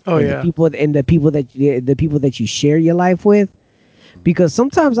 Oh and yeah. the people that you share your life with. Because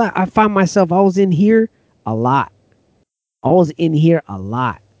sometimes I find myself, I was in here a lot. I was in here a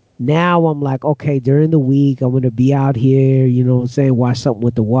lot. Now I'm like, okay, during the week, I'm going to be out here, you know what I'm saying? Watch something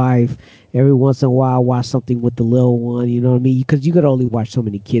with the wife. Every once in a while, watch something with the little one, you know what I mean? Because you could only watch so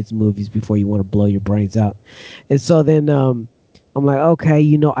many kids' movies before you want to blow your brains out. And so then I'm like, okay,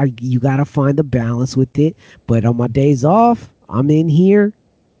 you got to find the balance with it. But on my days off, I'm in here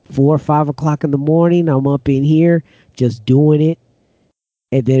 4 or 5 o'clock in the morning. I'm up in here just doing it.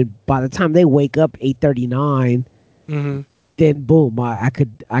 And then by the time they wake up 8:39, Hmm. then boom, I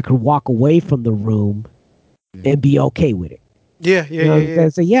could walk away from the room Yeah. and be okay with it. Yeah, yeah, You know yeah, what I'm yeah. saying?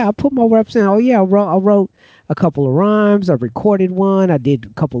 So yeah, I put my reps in. Oh yeah, I wrote a couple of rhymes. I recorded one. I did a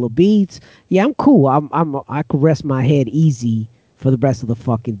couple of beats. Yeah, I'm cool. I could rest my head easy for the rest of the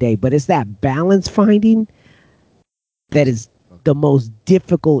fucking day. But it's that balance finding that is the most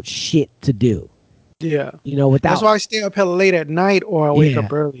difficult shit to do. Yeah. That's Without why I stay up hella late at night or I wake yeah,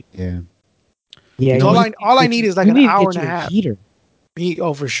 up early. Yeah. yeah, You So know all what? I need is like you an need to hour get and a you a half. heater.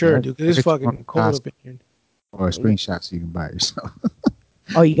 Oh, for sure, Yeah, dude. 'Cause I it's get you one fucking from cold up Costco in here. or a screenshot so you can buy it yourself.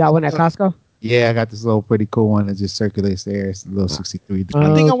 Oh, you got one at Uh, Costco? Yeah, I got this little pretty cool one that just circulates the air. It's a little Uh, 63 I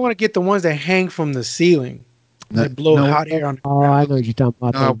degree. think I uh, want to get the ones that hang from the ceiling. No, That you blow know hot what? air on the oh, ground. I know what you're talking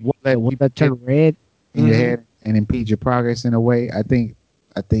about. No, The let one people that get turn red. in your Hmm. head and impede your progress in a way. I think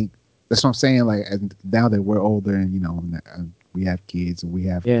that's what I'm saying. Like now that we're older and we have kids and we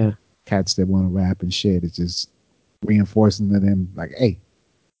have Yeah. cats that want to rap and shit, it's just reinforcing to them like, hey,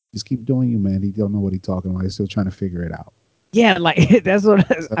 just keep doing you, man. He don't know what he's talking about. He's still trying to figure it out. Yeah, like that's what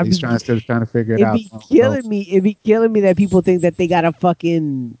So I he's mean. still trying to figure it It'd out. be So, killing me. It'd be killing me that people think that they gotta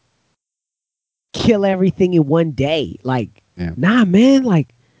fucking kill everything in one day. Like, yeah, nah, man.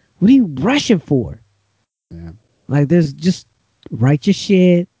 Like, what are you rushing for? yeah, Like, there's just write your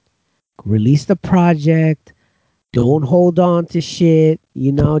shit, release the project. Don't hold on to shit.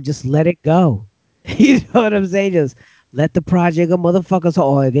 Just let it go. You know what I'm saying? Just let the project go, motherfuckers.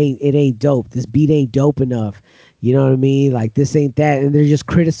 Oh, it ain't dope. This beat ain't dope enough. You know what I mean? Like this ain't that, and they're just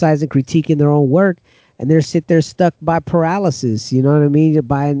criticizing, critiquing their own work, and they're sit there stuck by paralysis. You know what I mean?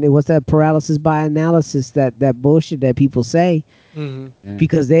 By what's that paralysis by analysis? That bullshit that people say Hmm. yeah,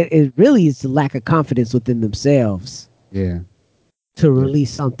 because it really is the lack of confidence within themselves yeah, to yeah. release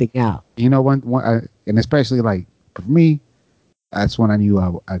something out. And especially like for me, that's when I knew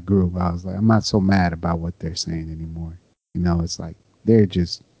I grew. I was like, I'm not so mad about what they're saying anymore. It's like they're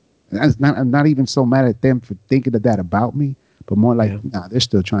just. I'm not even so mad at them for thinking of that about me, but more like, Yeah, nah, they're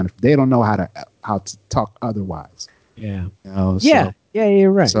still trying to. They don't know how to talk otherwise. yeah, So yeah, yeah.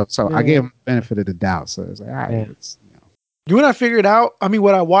 You're right. so I Yeah, gave them the benefit of the doubt. So it's like, all right, yeah. You know what I figured out? I mean,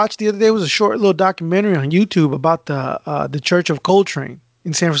 what I watched the other day was a short little documentary on YouTube about the Church of Coltrane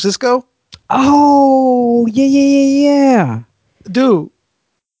in San Francisco. Oh, yeah, yeah, yeah, yeah. Dude,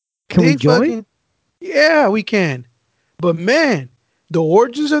 Can they we join? fucking yeah, we can. But man, the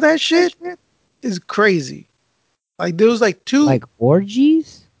origins of that shit is crazy. Like there was like two Like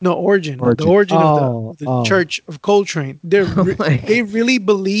orgies? no origin, the Origin. origin of the Oh, of the oh. Church of Coltrane. They Like really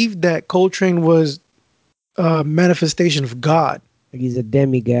believed that Coltrane was a manifestation of God. he's a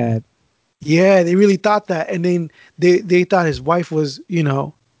demigod. Yeah, they really thought that, and then they thought his wife was,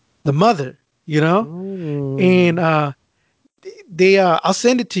 the mother, and Mm. they I'll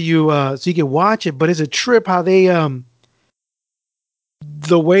send it to you so you can watch it. But it's a trip how they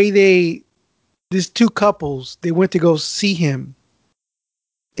the way they these two couples they went to go see him,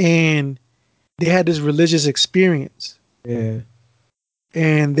 and they had this religious experience, Yeah.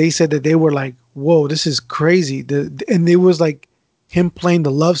 and they said that they were like, "Whoa, this is crazy!" And it was like him playing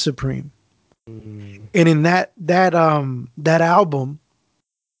the Love Supreme, Mm. and in that album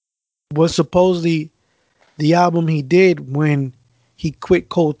was supposedly the album he did when he quit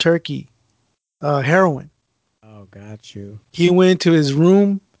cold turkey heroin. Oh, got you. He went into his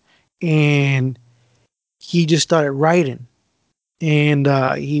room and he just started writing, and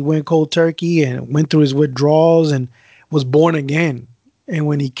he went cold turkey and went through his withdrawals and was born again. And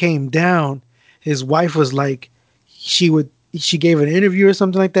when he came down, his wife was like, she gave an interview or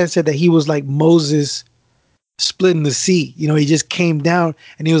something like that, said that he was like Moses splitting the sea. He just came down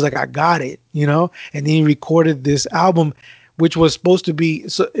and he was like, I got it, and then he recorded this album, which was supposed to be,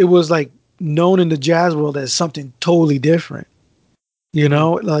 so it was like known in the jazz world as something totally different,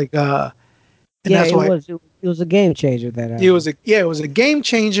 like, and Yeah, that's why it was a game changer that it was album. it was a game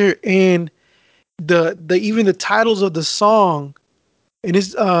changer. And the even the titles of the song, and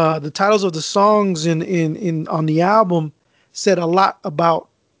it's the titles of the songs in on the album said a lot about,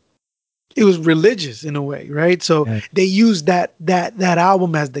 it was religious in a way, right? So Yeah. they used that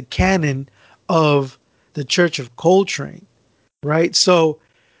album as the canon of the Church of Coltrane, right? So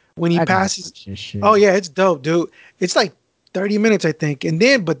when he I gotta passes, watch this shit. oh yeah, it's dope, dude. It's like 30 minutes, I think.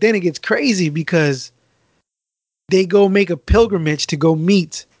 But then it gets crazy because they go make a pilgrimage to go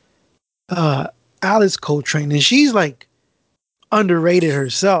meet uh Alice Coltrane, and she's like underrated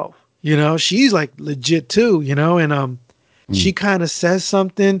herself. She's like legit too, and she Mm. kind of says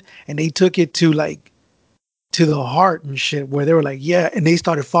something, and they took it to like to the heart and shit, where they were like, yeah, and they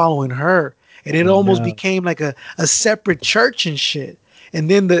started following her, and it Oh almost no. became like a separate church and shit. And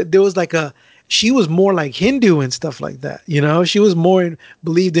then there was like she was more like Hindu and stuff like that. She was more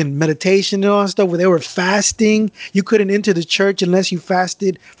believed in meditation and all that stuff, where they were fasting. You couldn't enter the church unless you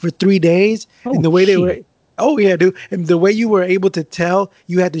fasted for 3 days. And Oh the way they were, shit. oh yeah, dude, and the way you were able to tell,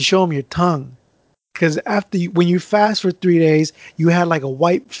 you had to show them your tongue, because when you fast for 3 days, you had like a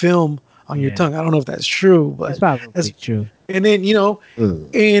white film on your Yeah. tongue. I don't know if that's true, It's but probably that's, true. and then Ugh.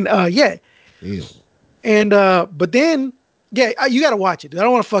 and yeah, Ew. and but then yeah, you got to watch it. I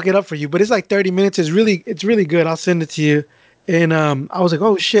don't want to fuck it up for you, but it's like 30 minutes. It's really good. I'll send it to you. And I was like,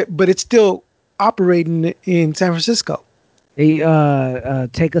 oh shit, but it's still operating in San Francisco. They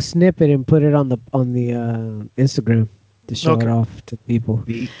take a snippet and put it on the Instagram to show it Okay. off to people.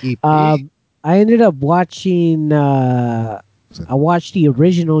 Peaky pig. Um, I ended up watching. I watched the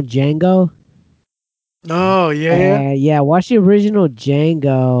original Django. Oh yeah, yeah. And yeah, I watched the original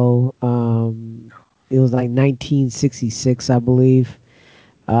Django. It was like 1966, I believe.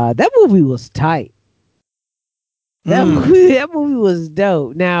 That movie was tight. That Mm. movie, that movie was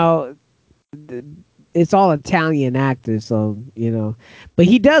dope. Now, th- it's all Italian actors, so but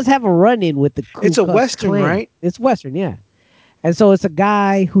he does have a run-in with the Ku It's a Klux western, Klan. right? It's Western, yeah. And so it's a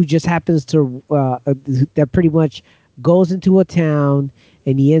guy who just happens to that pretty much goes into a town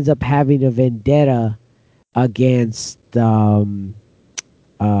and he ends up having a vendetta against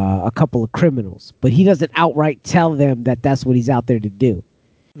a couple of criminals, but he doesn't outright tell them that that's what he's out there to do.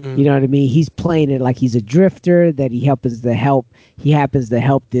 You Mm. know what I mean? He's playing it like he's a drifter, that he happens to help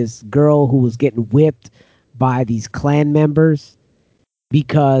this girl who was getting whipped by these Klan members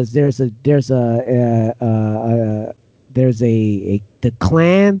because there's a the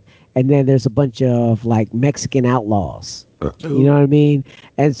Klan, and then there's a bunch of like Mexican outlaws. You know Ooh. what I mean?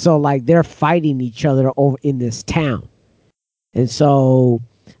 And so like they're fighting each other over in this town. And so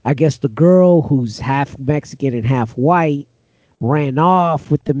I guess the girl who's half Mexican and half white ran off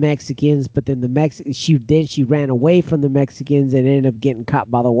with the Mexicans, but then she ran away from the Mexicans and ended up getting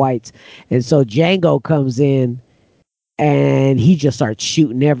caught by the whites. And so Django comes in and he just starts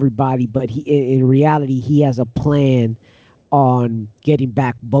shooting everybody, but in reality he has a plan on getting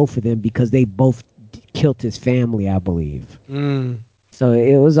back both of them because they both killed his family, I believe. Mm. So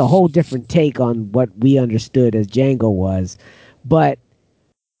it was a whole different take on what we understood as Django was. But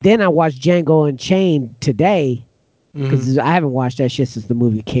then I watched Django Unchained today Mm. because I haven't watched that shit since the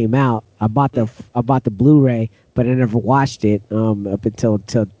movie came out. I bought the Blu-ray, but I never watched it up until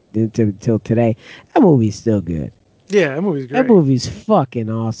today. That movie's still good. Yeah, that movie's That great. movie's fucking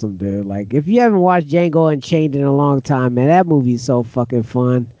awesome, dude. Like if you haven't watched Django Unchained in a long time, man, that movie's so fucking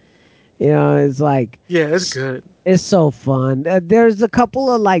fun. It's like Yeah, it's good. it's so fun. There's a couple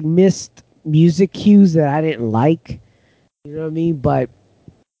of like missed music cues that I didn't like. You know what I mean? But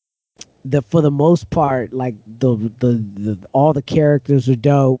for the most part, like the all the characters are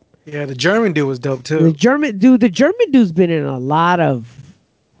dope. Yeah, the German dude was dope The too. German dude's been in a lot of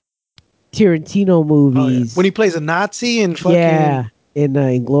Tarantino Oh yeah, when movies. he plays a Nazi in Yeah, fucking in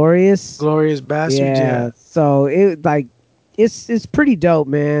Inglorious. Glorious Bastards. Yeah, Yeah. so it like it's pretty dope,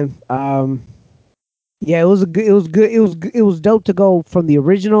 man. Yeah, it was a good. It was good. It was dope to go from the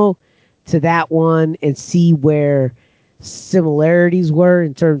original to that one and see where similarities were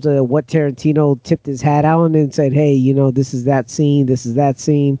in terms of what Tarantino tipped his hat on and said, "Hey, this is that scene. This is that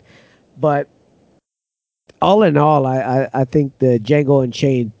scene." But all in all, I think the Django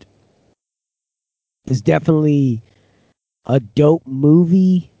Unchained is definitely a dope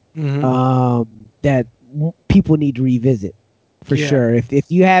movie Hmm. that people need to revisit for Yeah. sure.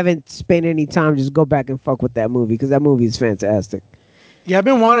 If you haven't spent any time, just go back and fuck with that movie because that movie is fantastic. Yeah, I've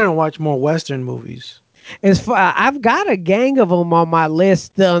been wanting to watch more Western movies. I've got a gang of them on my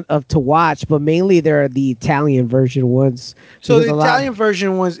list of to watch, but mainly they're the Italian version ones So because the a lot Italian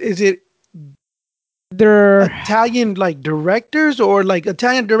version was, is it they're Italian like directors or like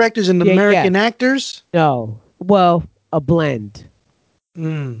Italian directors and yeah American actors? no well a blend.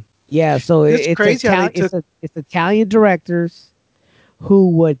 Mm. Yeah, so It's crazy how they took. it's Italian directors who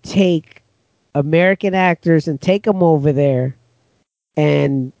would take American actors and take them over there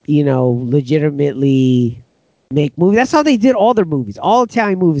and legitimately make movies. That's how they did all their movies. All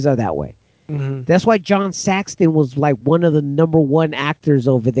Italian movies are that way. Mhm. That's why John Saxton was like one of the number one actors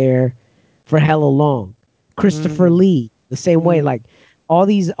over there for hella long. Christopher Mm. Lee, the same way. Mm. Like all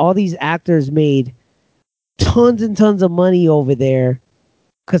these actors made tons and tons of money over there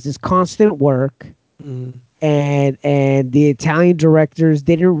because it's constant work. Mm. And the Italian directors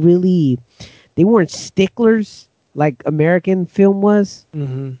they weren't sticklers like American film was.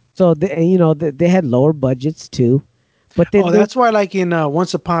 Mhm. So they had lower budgets too. But then Oh, there that's why, like in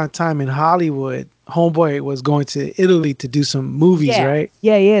Once Upon a Time in Hollywood, Homeboy was going to Italy to do some movies, yeah, right?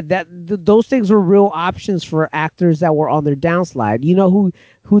 yeah. Those things were real options for actors that were on their downslide. You know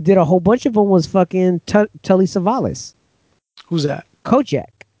who did a whole bunch of them was fucking Telly Savalas, Who's that? Kojak.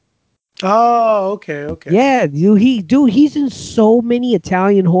 Oh, okay, okay. Yeah, he's in so many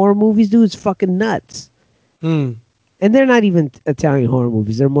Italian horror movies, dude. It's fucking nuts. Hmm. And they're not even Italian horror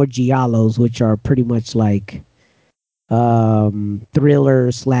movies. They're more giallos, which are pretty much like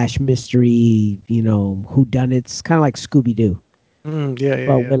thriller slash mystery, who done it's kind of like Scooby Doo, Yeah, yeah,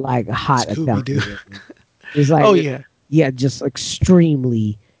 but yeah. with like hot Scooby Doo. Italian women. It's like Oh yeah, yeah, just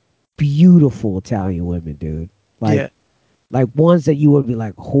extremely beautiful Italian women, dude. Like yeah. like ones that you would be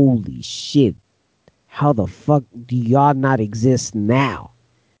like, holy shit, how the fuck do y'all not exist now?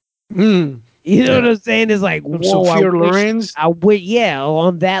 Mm. You know what Yeah. I'm saying? It's like, From whoa, Sophia Loren's. I wish, yeah,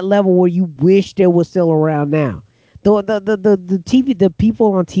 on that level where you wish they were still around now. The TV, the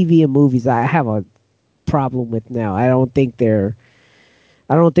people on TV and movies, I have a problem with now. I don't think they're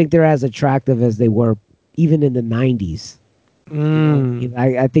as attractive as they were even in the '90s. You know what I Mm. mean?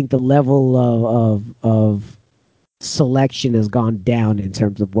 I think the level of selection has gone down in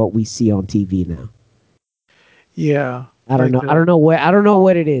terms of what we see on TV now. Yeah. I don't Like know. the. I don't know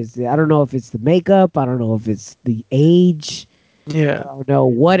what it is. I don't know if it's the makeup. I don't know if it's the age. I Yeah. don't know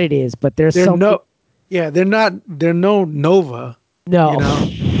what it is, but there's They're something. no. Yeah, they're not. They're no Nova. You No, know.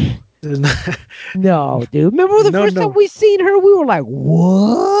 There's not. no, dude. Remember the No, first time no. we seen her? We were like, In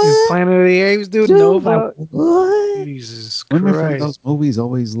 "What?" Planet of the Apes, dude. Dude, like, Nova. what? Jesus Women from Christ. those movies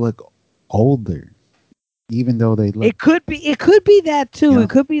always look older, even though they look, It could be that too. yeah, It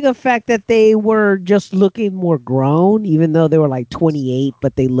could be the fact that they were just looking more grown, even though they were like 28,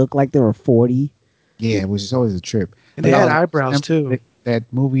 but they looked like they were 40. yeah, which is always a trip. And they Like, had oh, eyebrows remember too. that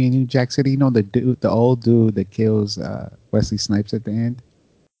movie in New Jack City? You know the dude, the old dude that kills Wesley Snipes at the end.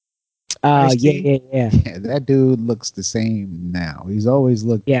 I Yeah, see. yeah, yeah. Yeah, that dude looks the same now. He's always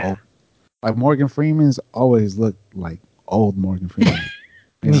looked Yeah. old. Like Morgan Freeman's always looked like old Morgan Freeman.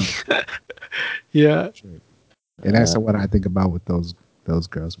 You know, Yeah. trip. And that's what I think about with those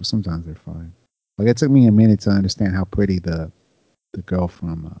girls. But sometimes they're fine. Like it took me a minute to understand how pretty the girl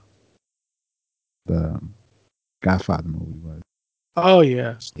from the Godfather movie was. Oh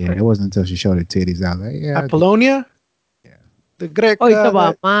yeah. Yeah, it wasn't until she showed her titties. I was like, yeah, Apollonia, yeah, the Oh, you talking Greca,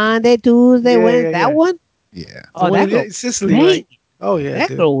 about Monday, Tuesday, yeah, Wednesday? yeah, That yeah. one? yeah. The Oh, one that girl in was Sicily, banging. right? Oh yeah, That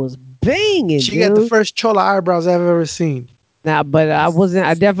dude. girl was banging, She got the dude. first chola eyebrows I've ever seen. Nah, but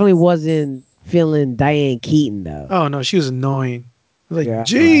I definitely wasn't feeling Diane Keaton though. Oh no, she was annoying. I was like, Yeah,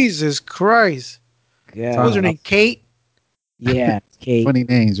 Jesus Christ. What was her yeah, Talking name? Kate? yeah. Kate. funny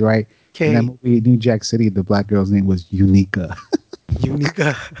names, right? In that Kate. movie, New Jack City, the black girl's name was Unica.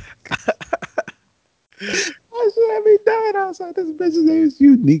 Unica. Why should I be dying outside? This bitch's name is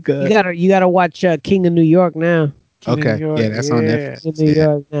Unica. You gotta watch King of New York now. King of New Okay, yeah, York. that's on Yeah. Netflix. King of New Yeah,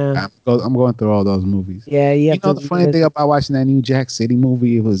 York now. I'm going through all those movies. Yeah, you You have know, to. the funny thing about watching that new Jack City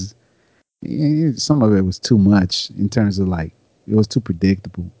movie, it was some of it was too much in terms of like it was too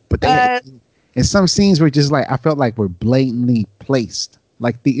predictable. But they Uh, and some scenes were just like I felt like were blatantly placed.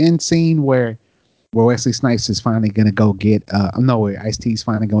 Like the end scene where Wesley Snipes is finally gonna go get no where Ice T's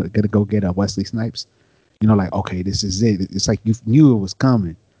finally gonna go get Wesley Snipes. You know, like okay, this is it. It's like you knew it was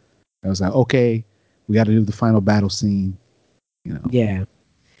coming. I was like, okay, we got to do the final battle scene. You know, yeah.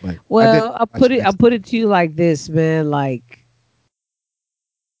 but I did Well, watch I that. put it to you like this, man. Like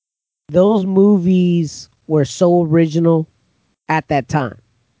those movies were so original at that time.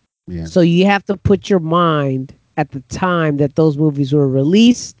 Yeah. So you have to put your mind at the time that those movies were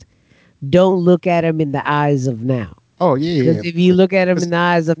released. Don't look at them in the eyes of now. Oh yeah, yeah. Because if you look at them in 'Cause- the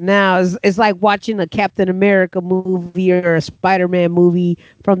eyes of now, it's like watching a Captain America movie or a Spider-Man movie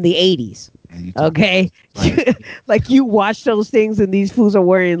from the 80s. Man, you talk Okay? like Like you watch those things and these fools are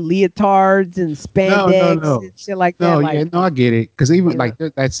wearing leotards and spandex and shit like that. no, Like, yeah, no, I get it. Because even you know, like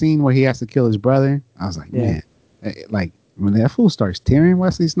that scene where he has to kill his brother, I was like, yeah. man, like when that fool starts tearing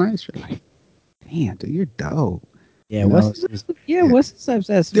Wesley Snipes, you're like, damn, dude, you're dope. Yeah, You know, it's just, yeah. what's the Snipes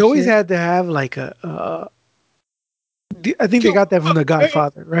has They some always shit. had to have like I think they got that from The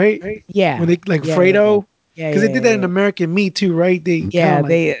Godfather, right? Yeah. When they like Yeah, yeah, yeah. Fredo, Yeah, because they yeah, did that in yeah. American Me too, right? They kind Yeah, of like,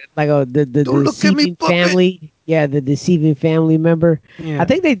 they like the don't look at me, deceiving puppet. family. Yeah, the deceiving family member. I Yeah,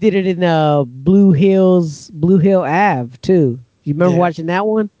 think they did it in Blue Hill Ave too. You remember yeah. watching that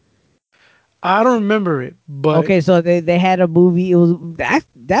one? I don't remember it, but Okay, so they had a movie. It was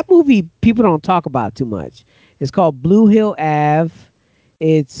that movie people don't talk about too much. It's called Blue Hill Ave.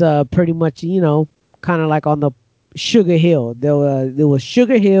 It's pretty much kind of like on the Sugar Hill. There was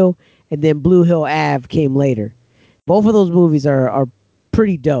Sugar Hill, and then Blue Hill Ave came later. Both of those movies are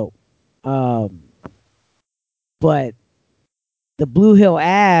pretty dope. Um, but the Blue Hill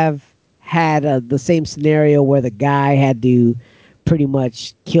Ave had the same scenario where the guy had to pretty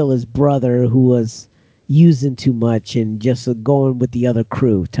much kill his brother who was using too much and just going with the other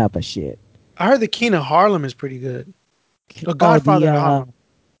crew type of shit. I heard the King of Harlem is pretty good. The Oh, Godfather of Harlem,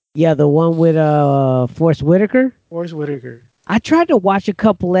 the one with Forrest Whitaker. Forrest Whitaker. I tried to watch a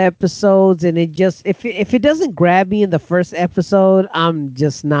couple episodes and it just if it doesn't grab me in the first episode, I'm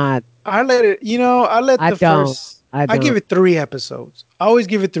just not. I let it, I let I the don't. first, I I give don't. it 3 episodes. I always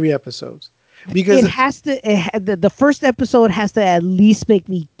give it 3 episodes because It has to. The first episode has to at least make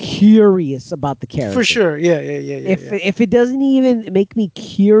me curious about the character. for sure, yeah. If it doesn't even make me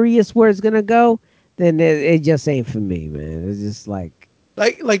curious where it's gonna go, then it just ain't for me, man. It's just like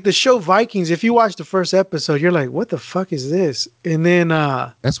Like the show Vikings, if you watch the first episode, you're like, what the fuck is this? And then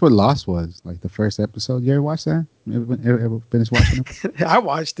that's what Lost was. Like the first episode. You ever watch that? Ever finish watching it? I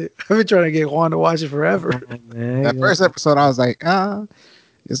watched it. I've been trying to get Juan to watch it forever. man, That first episode, I was like,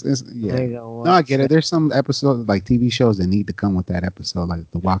 it's I yeah. ain't gonna No, I watch get it. that. There's some episodes like TV shows that need to come with that episode, like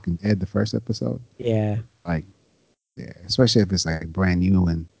The Walking Dead, the first episode. Yeah, Like, yeah, especially if it's like brand new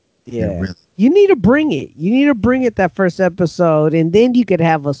and they're yeah. really You need to bring it. You need to bring it that first episode, and then you could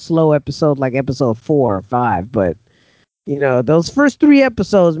have a slow episode like episode 4 or 5. But those first 3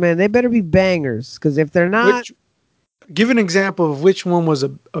 episodes, man, they better be bangers. Because if they're not, Which give an example of which one was a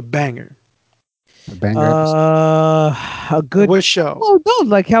banger. a banger episode. a good. What show? Well, no,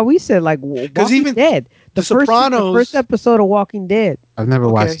 like how we said, like Walking even Dead. The The Sopranos. first episode of Walking Dead. I've never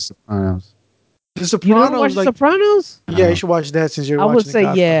watched Okay. The Sopranos. The You don't watch Sopranos, The like, Sopranos? yeah, you should watch that since you're I watching would The say,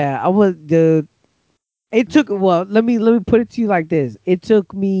 Godfather. yeah. I would. It took. Well, let me put it to you like this. It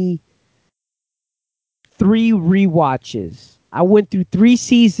took me 3 rewatches. I went through 3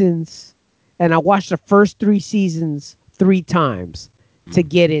 seasons, and I watched the first 3 seasons 3 times to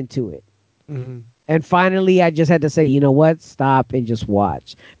get into it. Mhm. And finally, I just had to say, you know what? Stop and just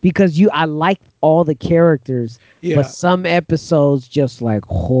watch because I liked all the characters, Yeah, but some episodes just like,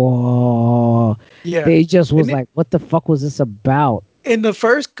 whoa, yeah. they just was And like, what the fuck was this about? in the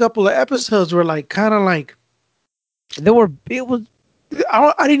first couple of episodes were like kind of like It was,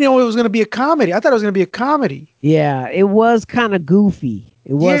 I didn't know it was gonna be a comedy. I thought it was gonna be a comedy. yeah, it was kind of goofy.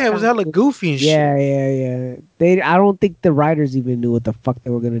 It was, Yeah, it was kinda hella goofy and yeah, shit. yeah. I don't think the writers even knew what the fuck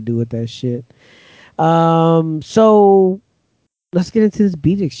they were gonna do with that shit. So let's get into this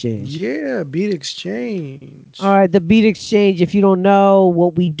beat exchange. Yeah, beat exchange. All right, the beat exchange. If you don't know,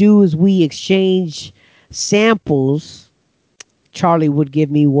 what we do is we exchange samples. Charlie would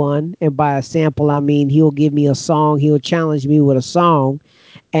give me one, and by a sample, I mean he'll give me a song. He'll challenge me with a song,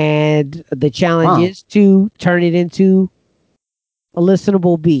 and the challenge Wow. is to turn it into a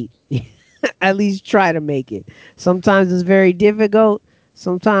listenable beat. at least try to make it. Sometimes it's very difficult,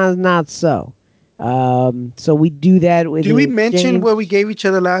 sometimes not so. So we do that with Did we it, mention James. what we gave each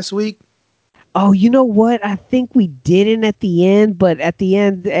other last week? Oh, you know what? I think we didn't at the end, but at the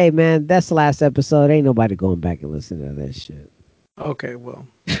end, hey man, that's the last episode. Ain't nobody going back and listening to that shit. Okay, well,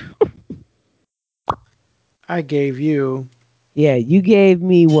 I gave you Yeah, you gave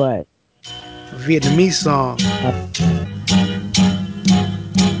me what? a Vietnamese song.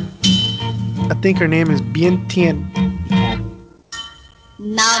 I think her name is Bien Tien.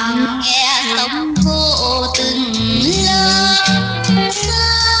 Nằm nghe sóng vỗ từng lớp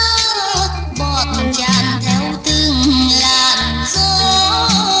sớt bọt tràn theo từng làn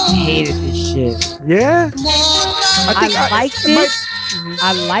gió. Hated this shit. Yeah, Một I think I liked it might. it.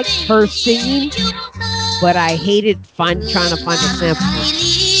 I liked her singing, but I hated trying to find a sample.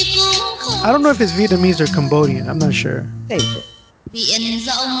 I don't know if it's Vietnamese or Cambodian. I'm not sure. Same shit. biển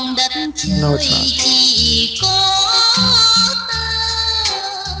rộng đất No, trời it's not. chỉ có ta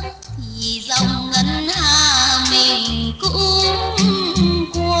thì dòng ngân hà mình cũng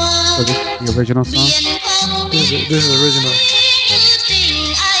qua So this is the original song. biển không This biết is the original.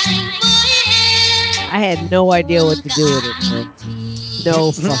 tình anh với em. I had no idea what to do with it, man.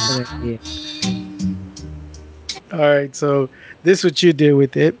 No fucking idea. All right, so this is what you did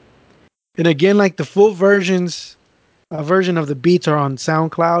with it, and again, like the full versions, a version of the beats are on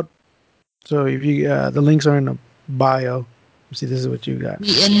SoundCloud. So if you, the links are in the bio. See, this is what you got.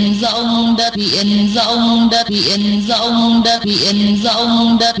 Biển rộng đất biển rộng đất biển rộng đất biển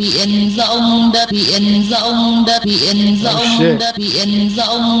rộng đất biển rộng đất biển rộng đất biển rộng đất biển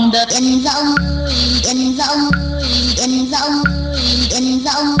rộng đất biển rộng biển rộng biển rộng biển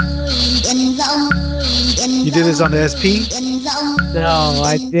rộng biển rộng. You did this on the SP? No,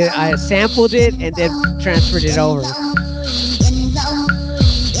 I did. I sampled it and then transferred it over.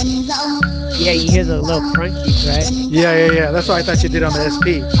 Yeah, you hear the little crunchies, right? Yeah. That's what I thought you did on the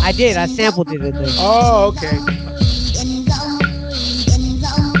SP. I did. I sampled it in there. Oh, okay.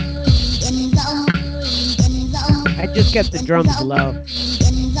 I just kept the drums low.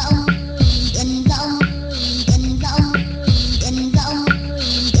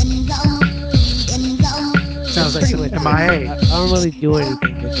 Sounds like some I MIA. don't really do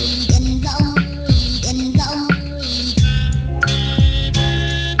anything with it.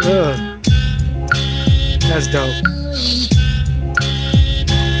 Ugh. That's dope.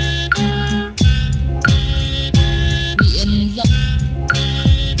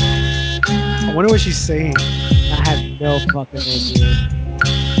 I wonder what she's saying. I have no fucking idea.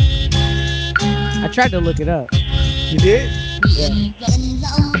 I tried to look it up. You did? Yeah.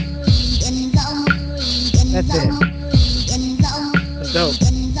 That's it. That's dope.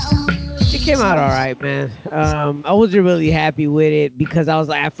 It came out all right, man. I wasn't really happy with it because I was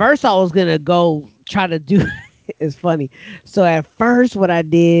like, at first I was gonna go try to do. It's funny. So at first, what I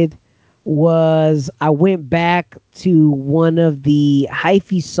did was I went back to one of the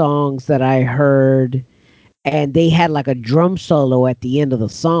hyphy songs that I heard, and they had like a drum solo at the end of the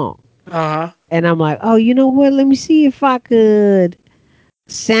song. Uh-huh. And I'm like, oh, you know what? Let me see if I could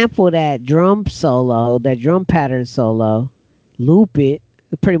sample that drum solo, that drum pattern solo, loop it.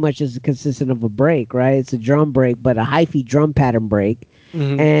 It pretty much is consistent of a break, right? It's a drum break, but a hyphy drum pattern break.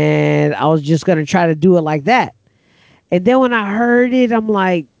 Mhm. And I was just gonna try to do it like that. And then when I heard it, I'm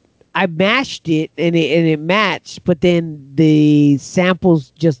like, I mashed it and it matched, but then the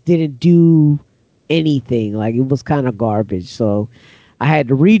samples just didn't do anything. Like it was kind of garbage. So I had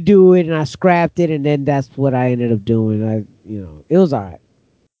to redo it and I scrapped it, and then that's what I ended up doing. It was all right.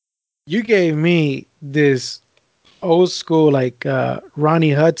 You gave me this old school, like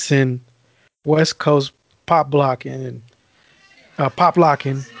Ronnie Hudson, West Coast pop blocking and pop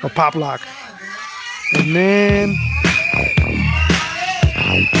locking or pop lock. And man,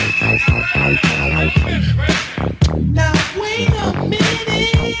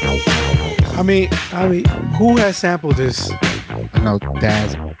 I mean, who has sampled this? I know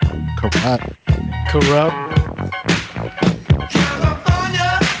Daz Corrupt. Corrupt.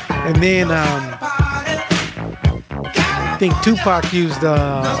 And then I think Tupac used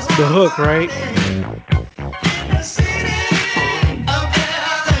the hook, right?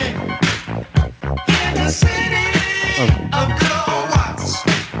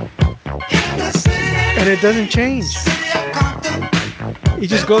 And it doesn't change. It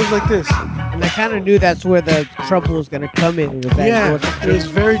just goes like this. And I kind of knew that's where the trouble was going to come in. Was that Yeah, it was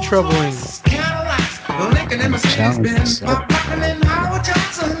very troubling.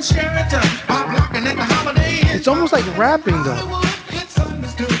 It's almost like rapping though.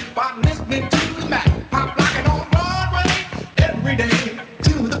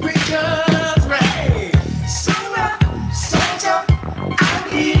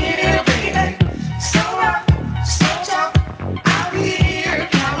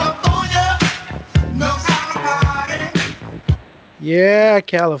 Yeah,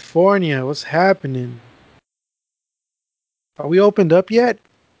 California. What's happening? Are we opened up yet?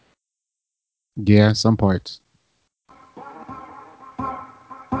 Yeah, some parts.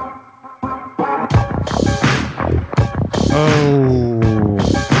 Oh,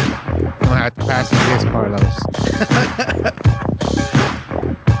 I'm gonna have to pass on this, Carlos.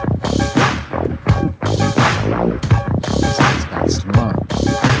 This got slung.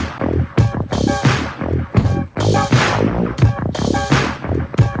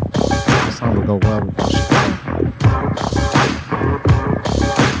 This song will go well with Chicago.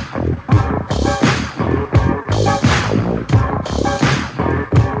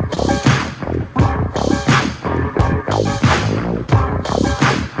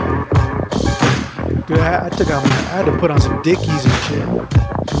 Dude, I took out I had to put on some Dickies and shit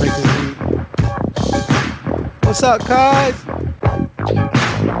to make this beat. What's up, cuz?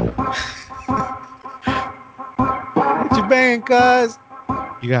 What you banging, cuz?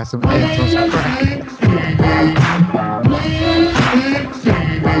 You got some eggs on some crack.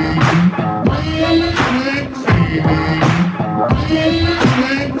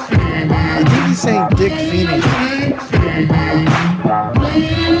 I think he's saying Dick Phoenix.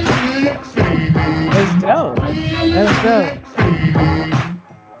 That's dope. That's dope.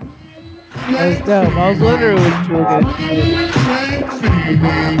 That's dope. I was wondering what you were gonna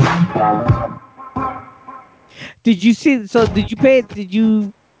do. Did you see? So did you pay? Did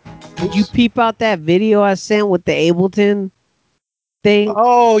you peep out that video I sent with the Ableton thing?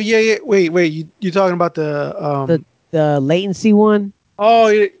 Oh yeah, yeah. Wait. You talking about the The the latency one? Oh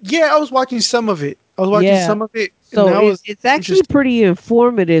yeah. I was watching some of it. Yeah. And So that was it's actually interesting. pretty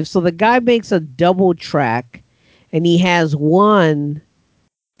informative. So the guy makes a double track, and he has one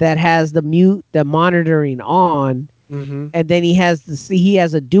that has the monitoring on, Mm-hmm. and then he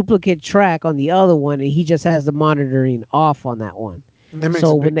has a duplicate track on the other one, and he just has the monitoring off on that one. That makes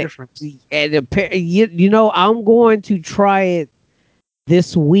So a when big they difference. and you know, I'm going to try it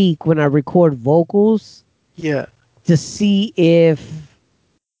this week when I record vocals Yeah. to see if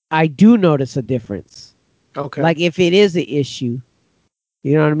I do notice a difference. Okay. Like if it is an issue.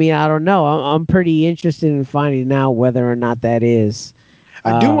 You know what I mean? I don't know. I'm pretty interested in finding out whether or not that is.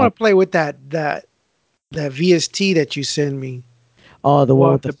 I do want to play with that VST that you send me. Oh, the one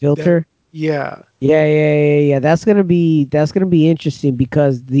Well, with the filter. yeah. Yeah. That's gonna be interesting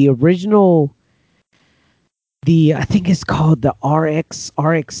because the original, I think it's called the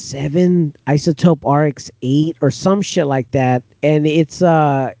RX7 Isotope RX8 or some shit like that, and it's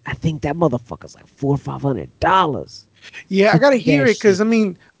I think that motherfucker's like $400-$500. Yeah, I gotta hear That it because shit. I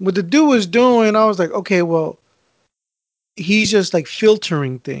mean, what the dude was doing, I was like, okay, well, he's just like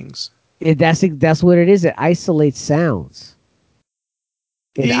filtering things. That's what it is. It isolates sounds.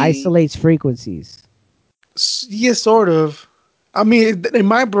 It He, isolates frequencies. yeah, sort of. I mean, in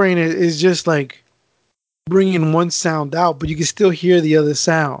my brain, it is just like bringing one sound out, but you can still hear the other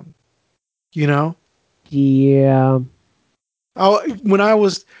sound. You know, Yeah. when I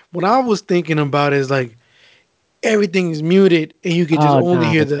was thinking about it, is like everything is muted and you could just Oh only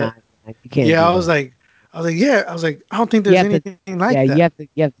no, hear no, the. no, you can't Yeah, do I was that. like, yeah, I was like, I don't think You there's have to, anything yeah, like that.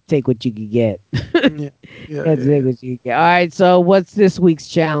 you have to take what you can get. Yeah, You yeah, have to yeah, take yeah. what you can get. All right. So what's this week's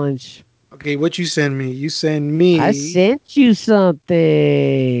challenge? Okay, what you send me? You send I me. sent you something.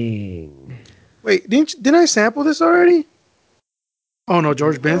 Wait, didn't I sample this already? Oh no,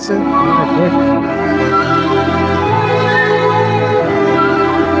 George Benson. No, George Benson.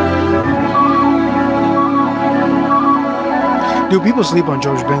 Dude, people sleep on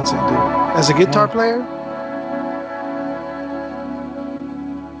George Benson, dude. As a guitar Yeah. player,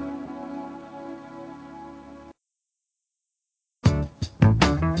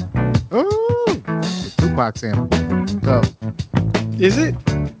 Ooh, the Tupac sample. So is it?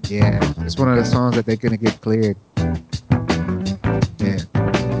 yeah, it's one of the songs that they're gonna get cleared. Yeah,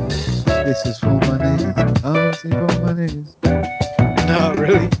 this is for my niggas. Oh, this is for my niggas. No,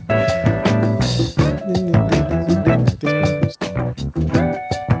 really.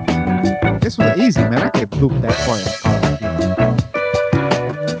 This was easy, man. I could loop that part in Call of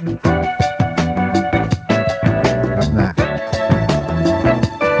Duty. I'm not.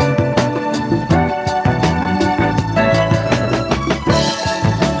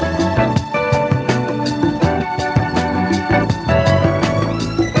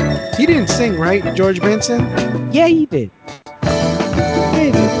 He didn't sing, right, George Benson? Yeah, you did. Yeah,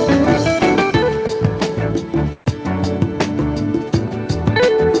 you did.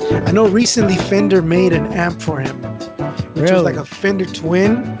 I know recently Fender made an amp for him, which was like Really? a Fender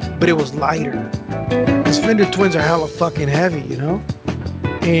Twin, but it was lighter. Because Fender Twins are hella fucking heavy, you know?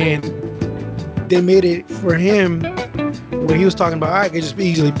 And they made it for him what he was talking about, I could just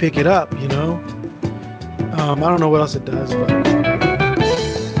easily pick it up, you know. I don't know what else it does, but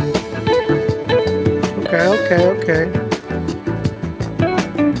okay.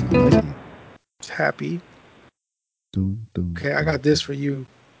 It's happy. Okay, I got this for you.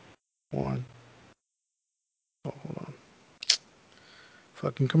 One. Oh, hold on.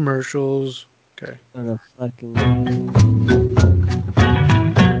 Fucking commercials. Okay. On a fucking.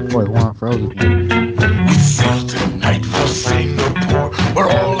 Boy, Juan froze again. We sail tonight for Singapore, where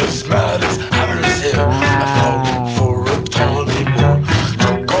all is mad as hatters here. I fallen for a tawny moor,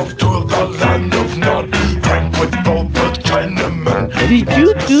 took off to the land of Nod, drank with both the Chinamen. Did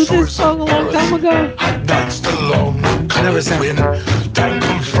you do this song a long time ago? I danced along the Never colored sang it. wind,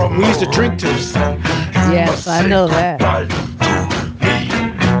 dangled from We used to a drink to it. sand. Yes, I know that. Goodbye to me.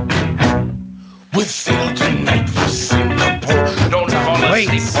 We sail tonight for Singapore. Don't fall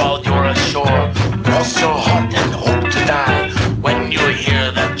asleep while you're ashore. Cross your heart and hope to die. When you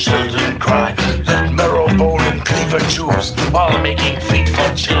hear the children cry, let marrowbone and cleaver choose while making feet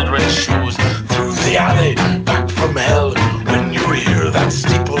for children's shoes. Through the alley, back from hell. When you hear that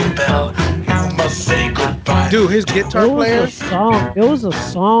steeple bell, you must say goodbye. Dude, his guitar player. There was a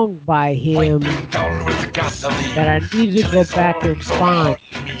song by him Down with gasoline. that I need to go back and find.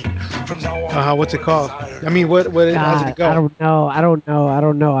 What's it called? I mean, what how's it God, go? I don't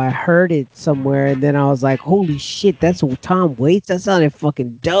know. I heard it somewhere, and then I was like, "Holy shit, that's Tom Waits. That sounded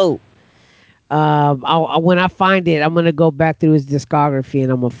fucking dope." When I find it, I'm gonna go back through his discography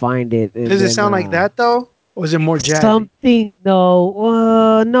and I'm gonna find it. And Does it then, sound like that though? Or is it more jazzy?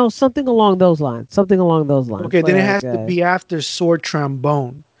 No, something along those lines. Something along those lines. Okay, then it Like, has to be after Sword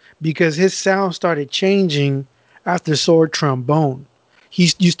Trombone because his sound started changing after Sword Trombone.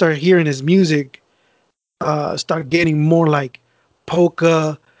 You start hearing his music start getting more like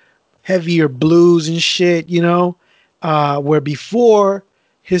polka, heavier blues and shit, you know, where before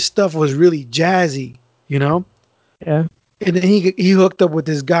his stuff was really jazzy, you know. Yeah. And then he hooked up with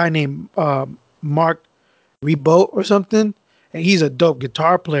this guy named Mark Ribot or something, and he's a dope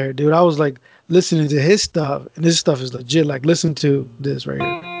guitar player, dude. I was like listening to his stuff, and this stuff is legit. Like, listen to this right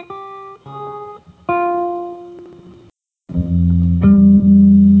here.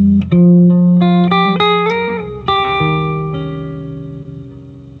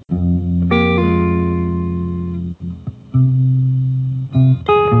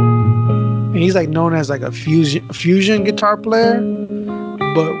 And he's like known as like a fusion guitar player.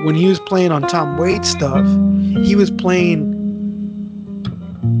 But when he was playing on Tom Waits stuff, he was playing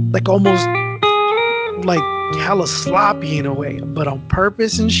like almost like hella sloppy in a way, but on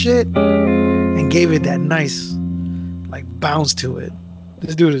purpose and shit, and gave it that nice like bounce to it.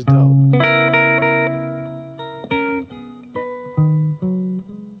 This dude is dope.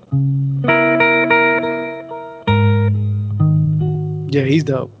 Yeah, he's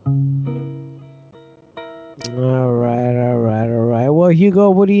dope. All right. Well, Hugo,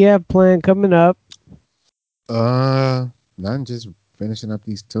 what do you have planned coming up? Nothing. Just finishing up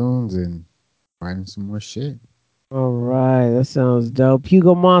these tunes and writing some more shit. All right, that sounds dope.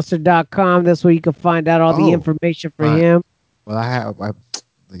 HugoMonster.com. That's where you can find out all the information for him. Well, I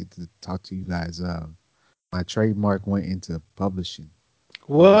like to talk to you guys. My trademark went into publishing.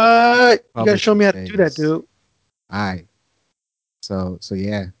 What? You gotta show me how to do that, dude. All right. So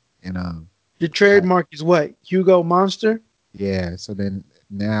yeah, and your trademark is what? Hugo Monster? Yeah. So then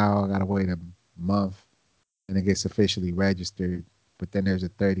now I gotta wait a month, and it gets officially registered. But then there's a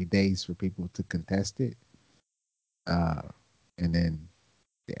 30 days for people to contest it. And then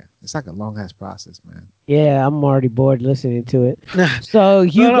yeah, it's like a long ass process, man. Yeah, I'm already bored listening to it. So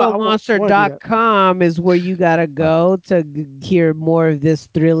HugoMonster.com is where you gotta go to hear more of this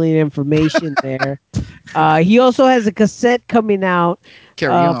thrilling information there. He also has a cassette coming out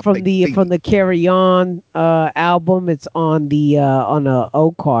from the Carry On album. It's on the on a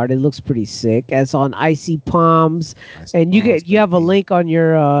O card. It looks pretty sick. It's on Icy Palms, and you have a link on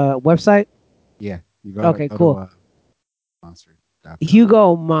your website. Yeah, you go. Okay, cool. To, Monster.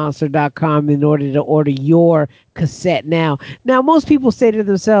 HugoMonster.com in order to order your cassette now. Now, most people say to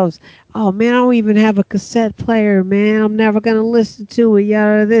themselves, "Oh man, I don't even have a cassette player, man. I'm never gonna listen to it."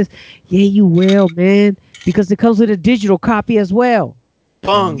 Yeah, this. Yeah, you will, man, because it comes with a digital copy as well.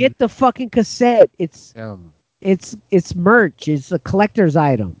 Bung. Get the fucking cassette. It's merch. It's a collector's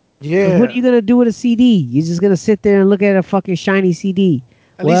item. Yeah. What are you gonna do with a CD? You're just gonna sit there and look at a fucking shiny CD.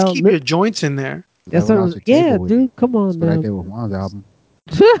 At least keep your joints in there. That's what, yeah, dude. Come on, That's what I did with Juan's album.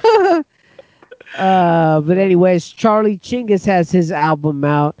 But anyways, Charlie Chingus has his album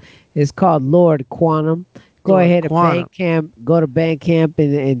out. It's called Lord Quantum. go Lord ahead to Quantum. Bandcamp, go to Bandcamp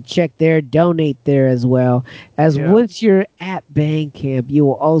and check there, donate there as well. As Yeah. once you're at Bandcamp, you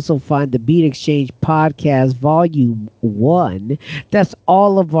will also find the Beat Exchange Podcast Volume 1. That's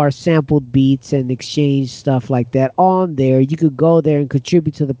all of our sampled beats and exchange stuff like that on there. You could go there and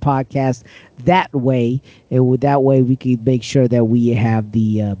contribute to the podcast that way. And with that way, we can make sure that we have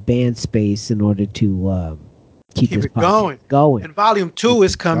the band space in order to keep Keep this it podcast going. And volume 2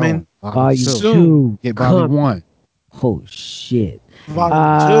 is coming. Volume Soon. 2. Get volume coming. 1. Oh shit.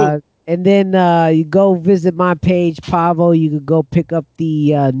 Volume 2. And then you go visit my page, Pavo. You could go pick up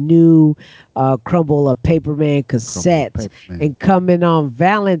the new Crumble of Paperman cassette. Paperman. And coming on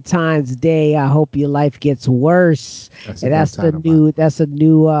Valentine's Day, I hope your life gets worse. That's And a that's dope the title, new that's a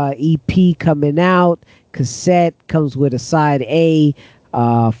new EP coming out. Cassette comes with a side A,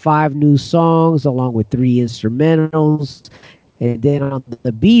 5 new songs along with 3 instrumentals. And then on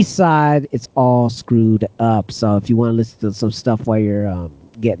the B side, it's all screwed up. So if you want to listen to some stuff while you're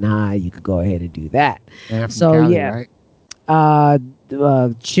getting high, you could go ahead and do that. Man from So Cali, yeah, right?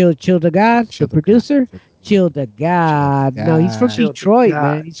 Chill to God, Chill the to God. producer. Chill to God. No, he's from Chill to Detroit,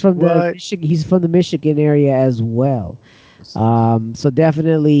 God. man. He's from the What? Michigan. He's from the Michigan area as well. So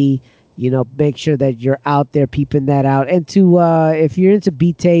definitely, make sure that you're out there peeping that out. And to if you're into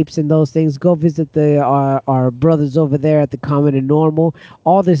beat tapes and those things, go visit our brothers over there at the Common and Normal.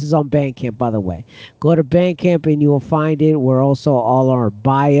 All this is on Bandcamp, by the way. Go to Bandcamp and you will find it. We're also all our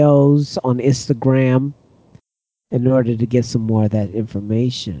bios on Instagram in order to get some more of that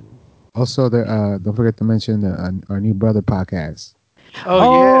information. Also, don't forget to mention our new brother podcast.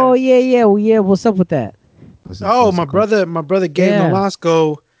 Oh, yeah. Yeah. What's up with that? What's it My called? brother Gabe Yeah.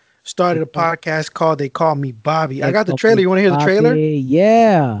 Nolasco started a podcast called They Call Me Bobby. I got the They trailer. You want to hear the trailer?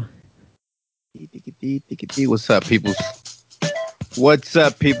 Yeah. What's up, peoples? What's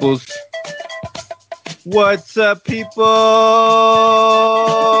up, peoples? What's up, people?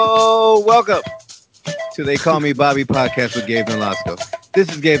 Welcome to They Call Me Bobby podcast with Gabe Nolasco. This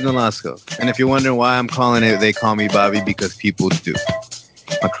is Gabe Nolasco. And if you're wondering why I'm calling it They Call Me Bobby, because people do.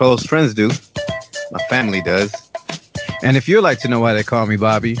 My close friends do. My family does. And if you'd like to know why they call me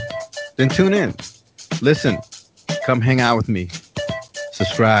Bobby, then tune in. Listen. Come hang out with me.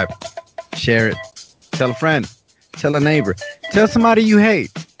 Subscribe. Share it. Tell a friend. Tell a neighbor. Tell somebody you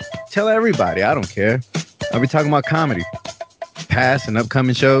hate. Tell everybody. I don't care. I'll be talking about comedy, past and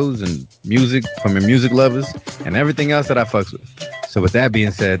upcoming shows, and music from your music lovers, and everything else that I fucks with. So with that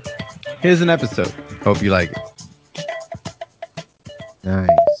being said, here's an episode. Hope you like it.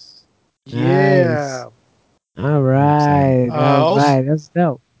 Nice. Yeah. All right. All also- right. That's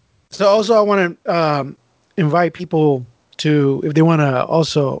dope. So also I want to invite people to, if they want to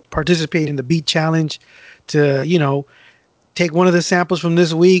also participate in the beat challenge, to, take one of the samples from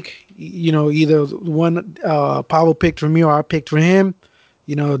this week, either one Pablo picked for me or I picked for him,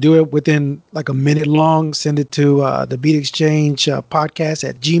 do it within like a minute long, send it to the Beat Exchange podcast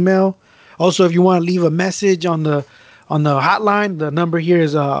at Gmail. Also, if you want to leave a message on the hotline, the number here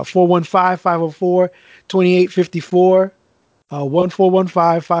is 415-504-2854.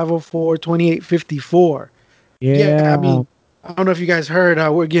 1415-504-2854. Yeah. I mean, I don't know if you guys heard,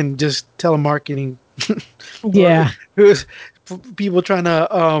 we're getting just telemarketing. Yeah. People trying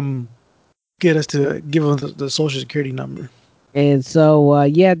to get us to give them the social security number. And so,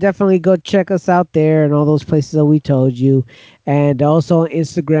 definitely go check us out there and all those places that we told you. And also on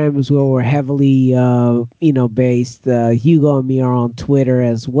Instagram is where we're heavily, based. Hugo and me are on Twitter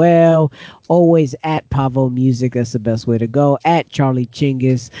as well. Always at Pavo Music. That's the best way to go. At Charlie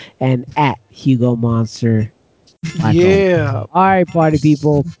Chingus and at Hugo Monster. Yeah. All right, party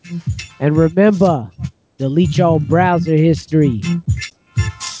people. And remember, delete your browser history.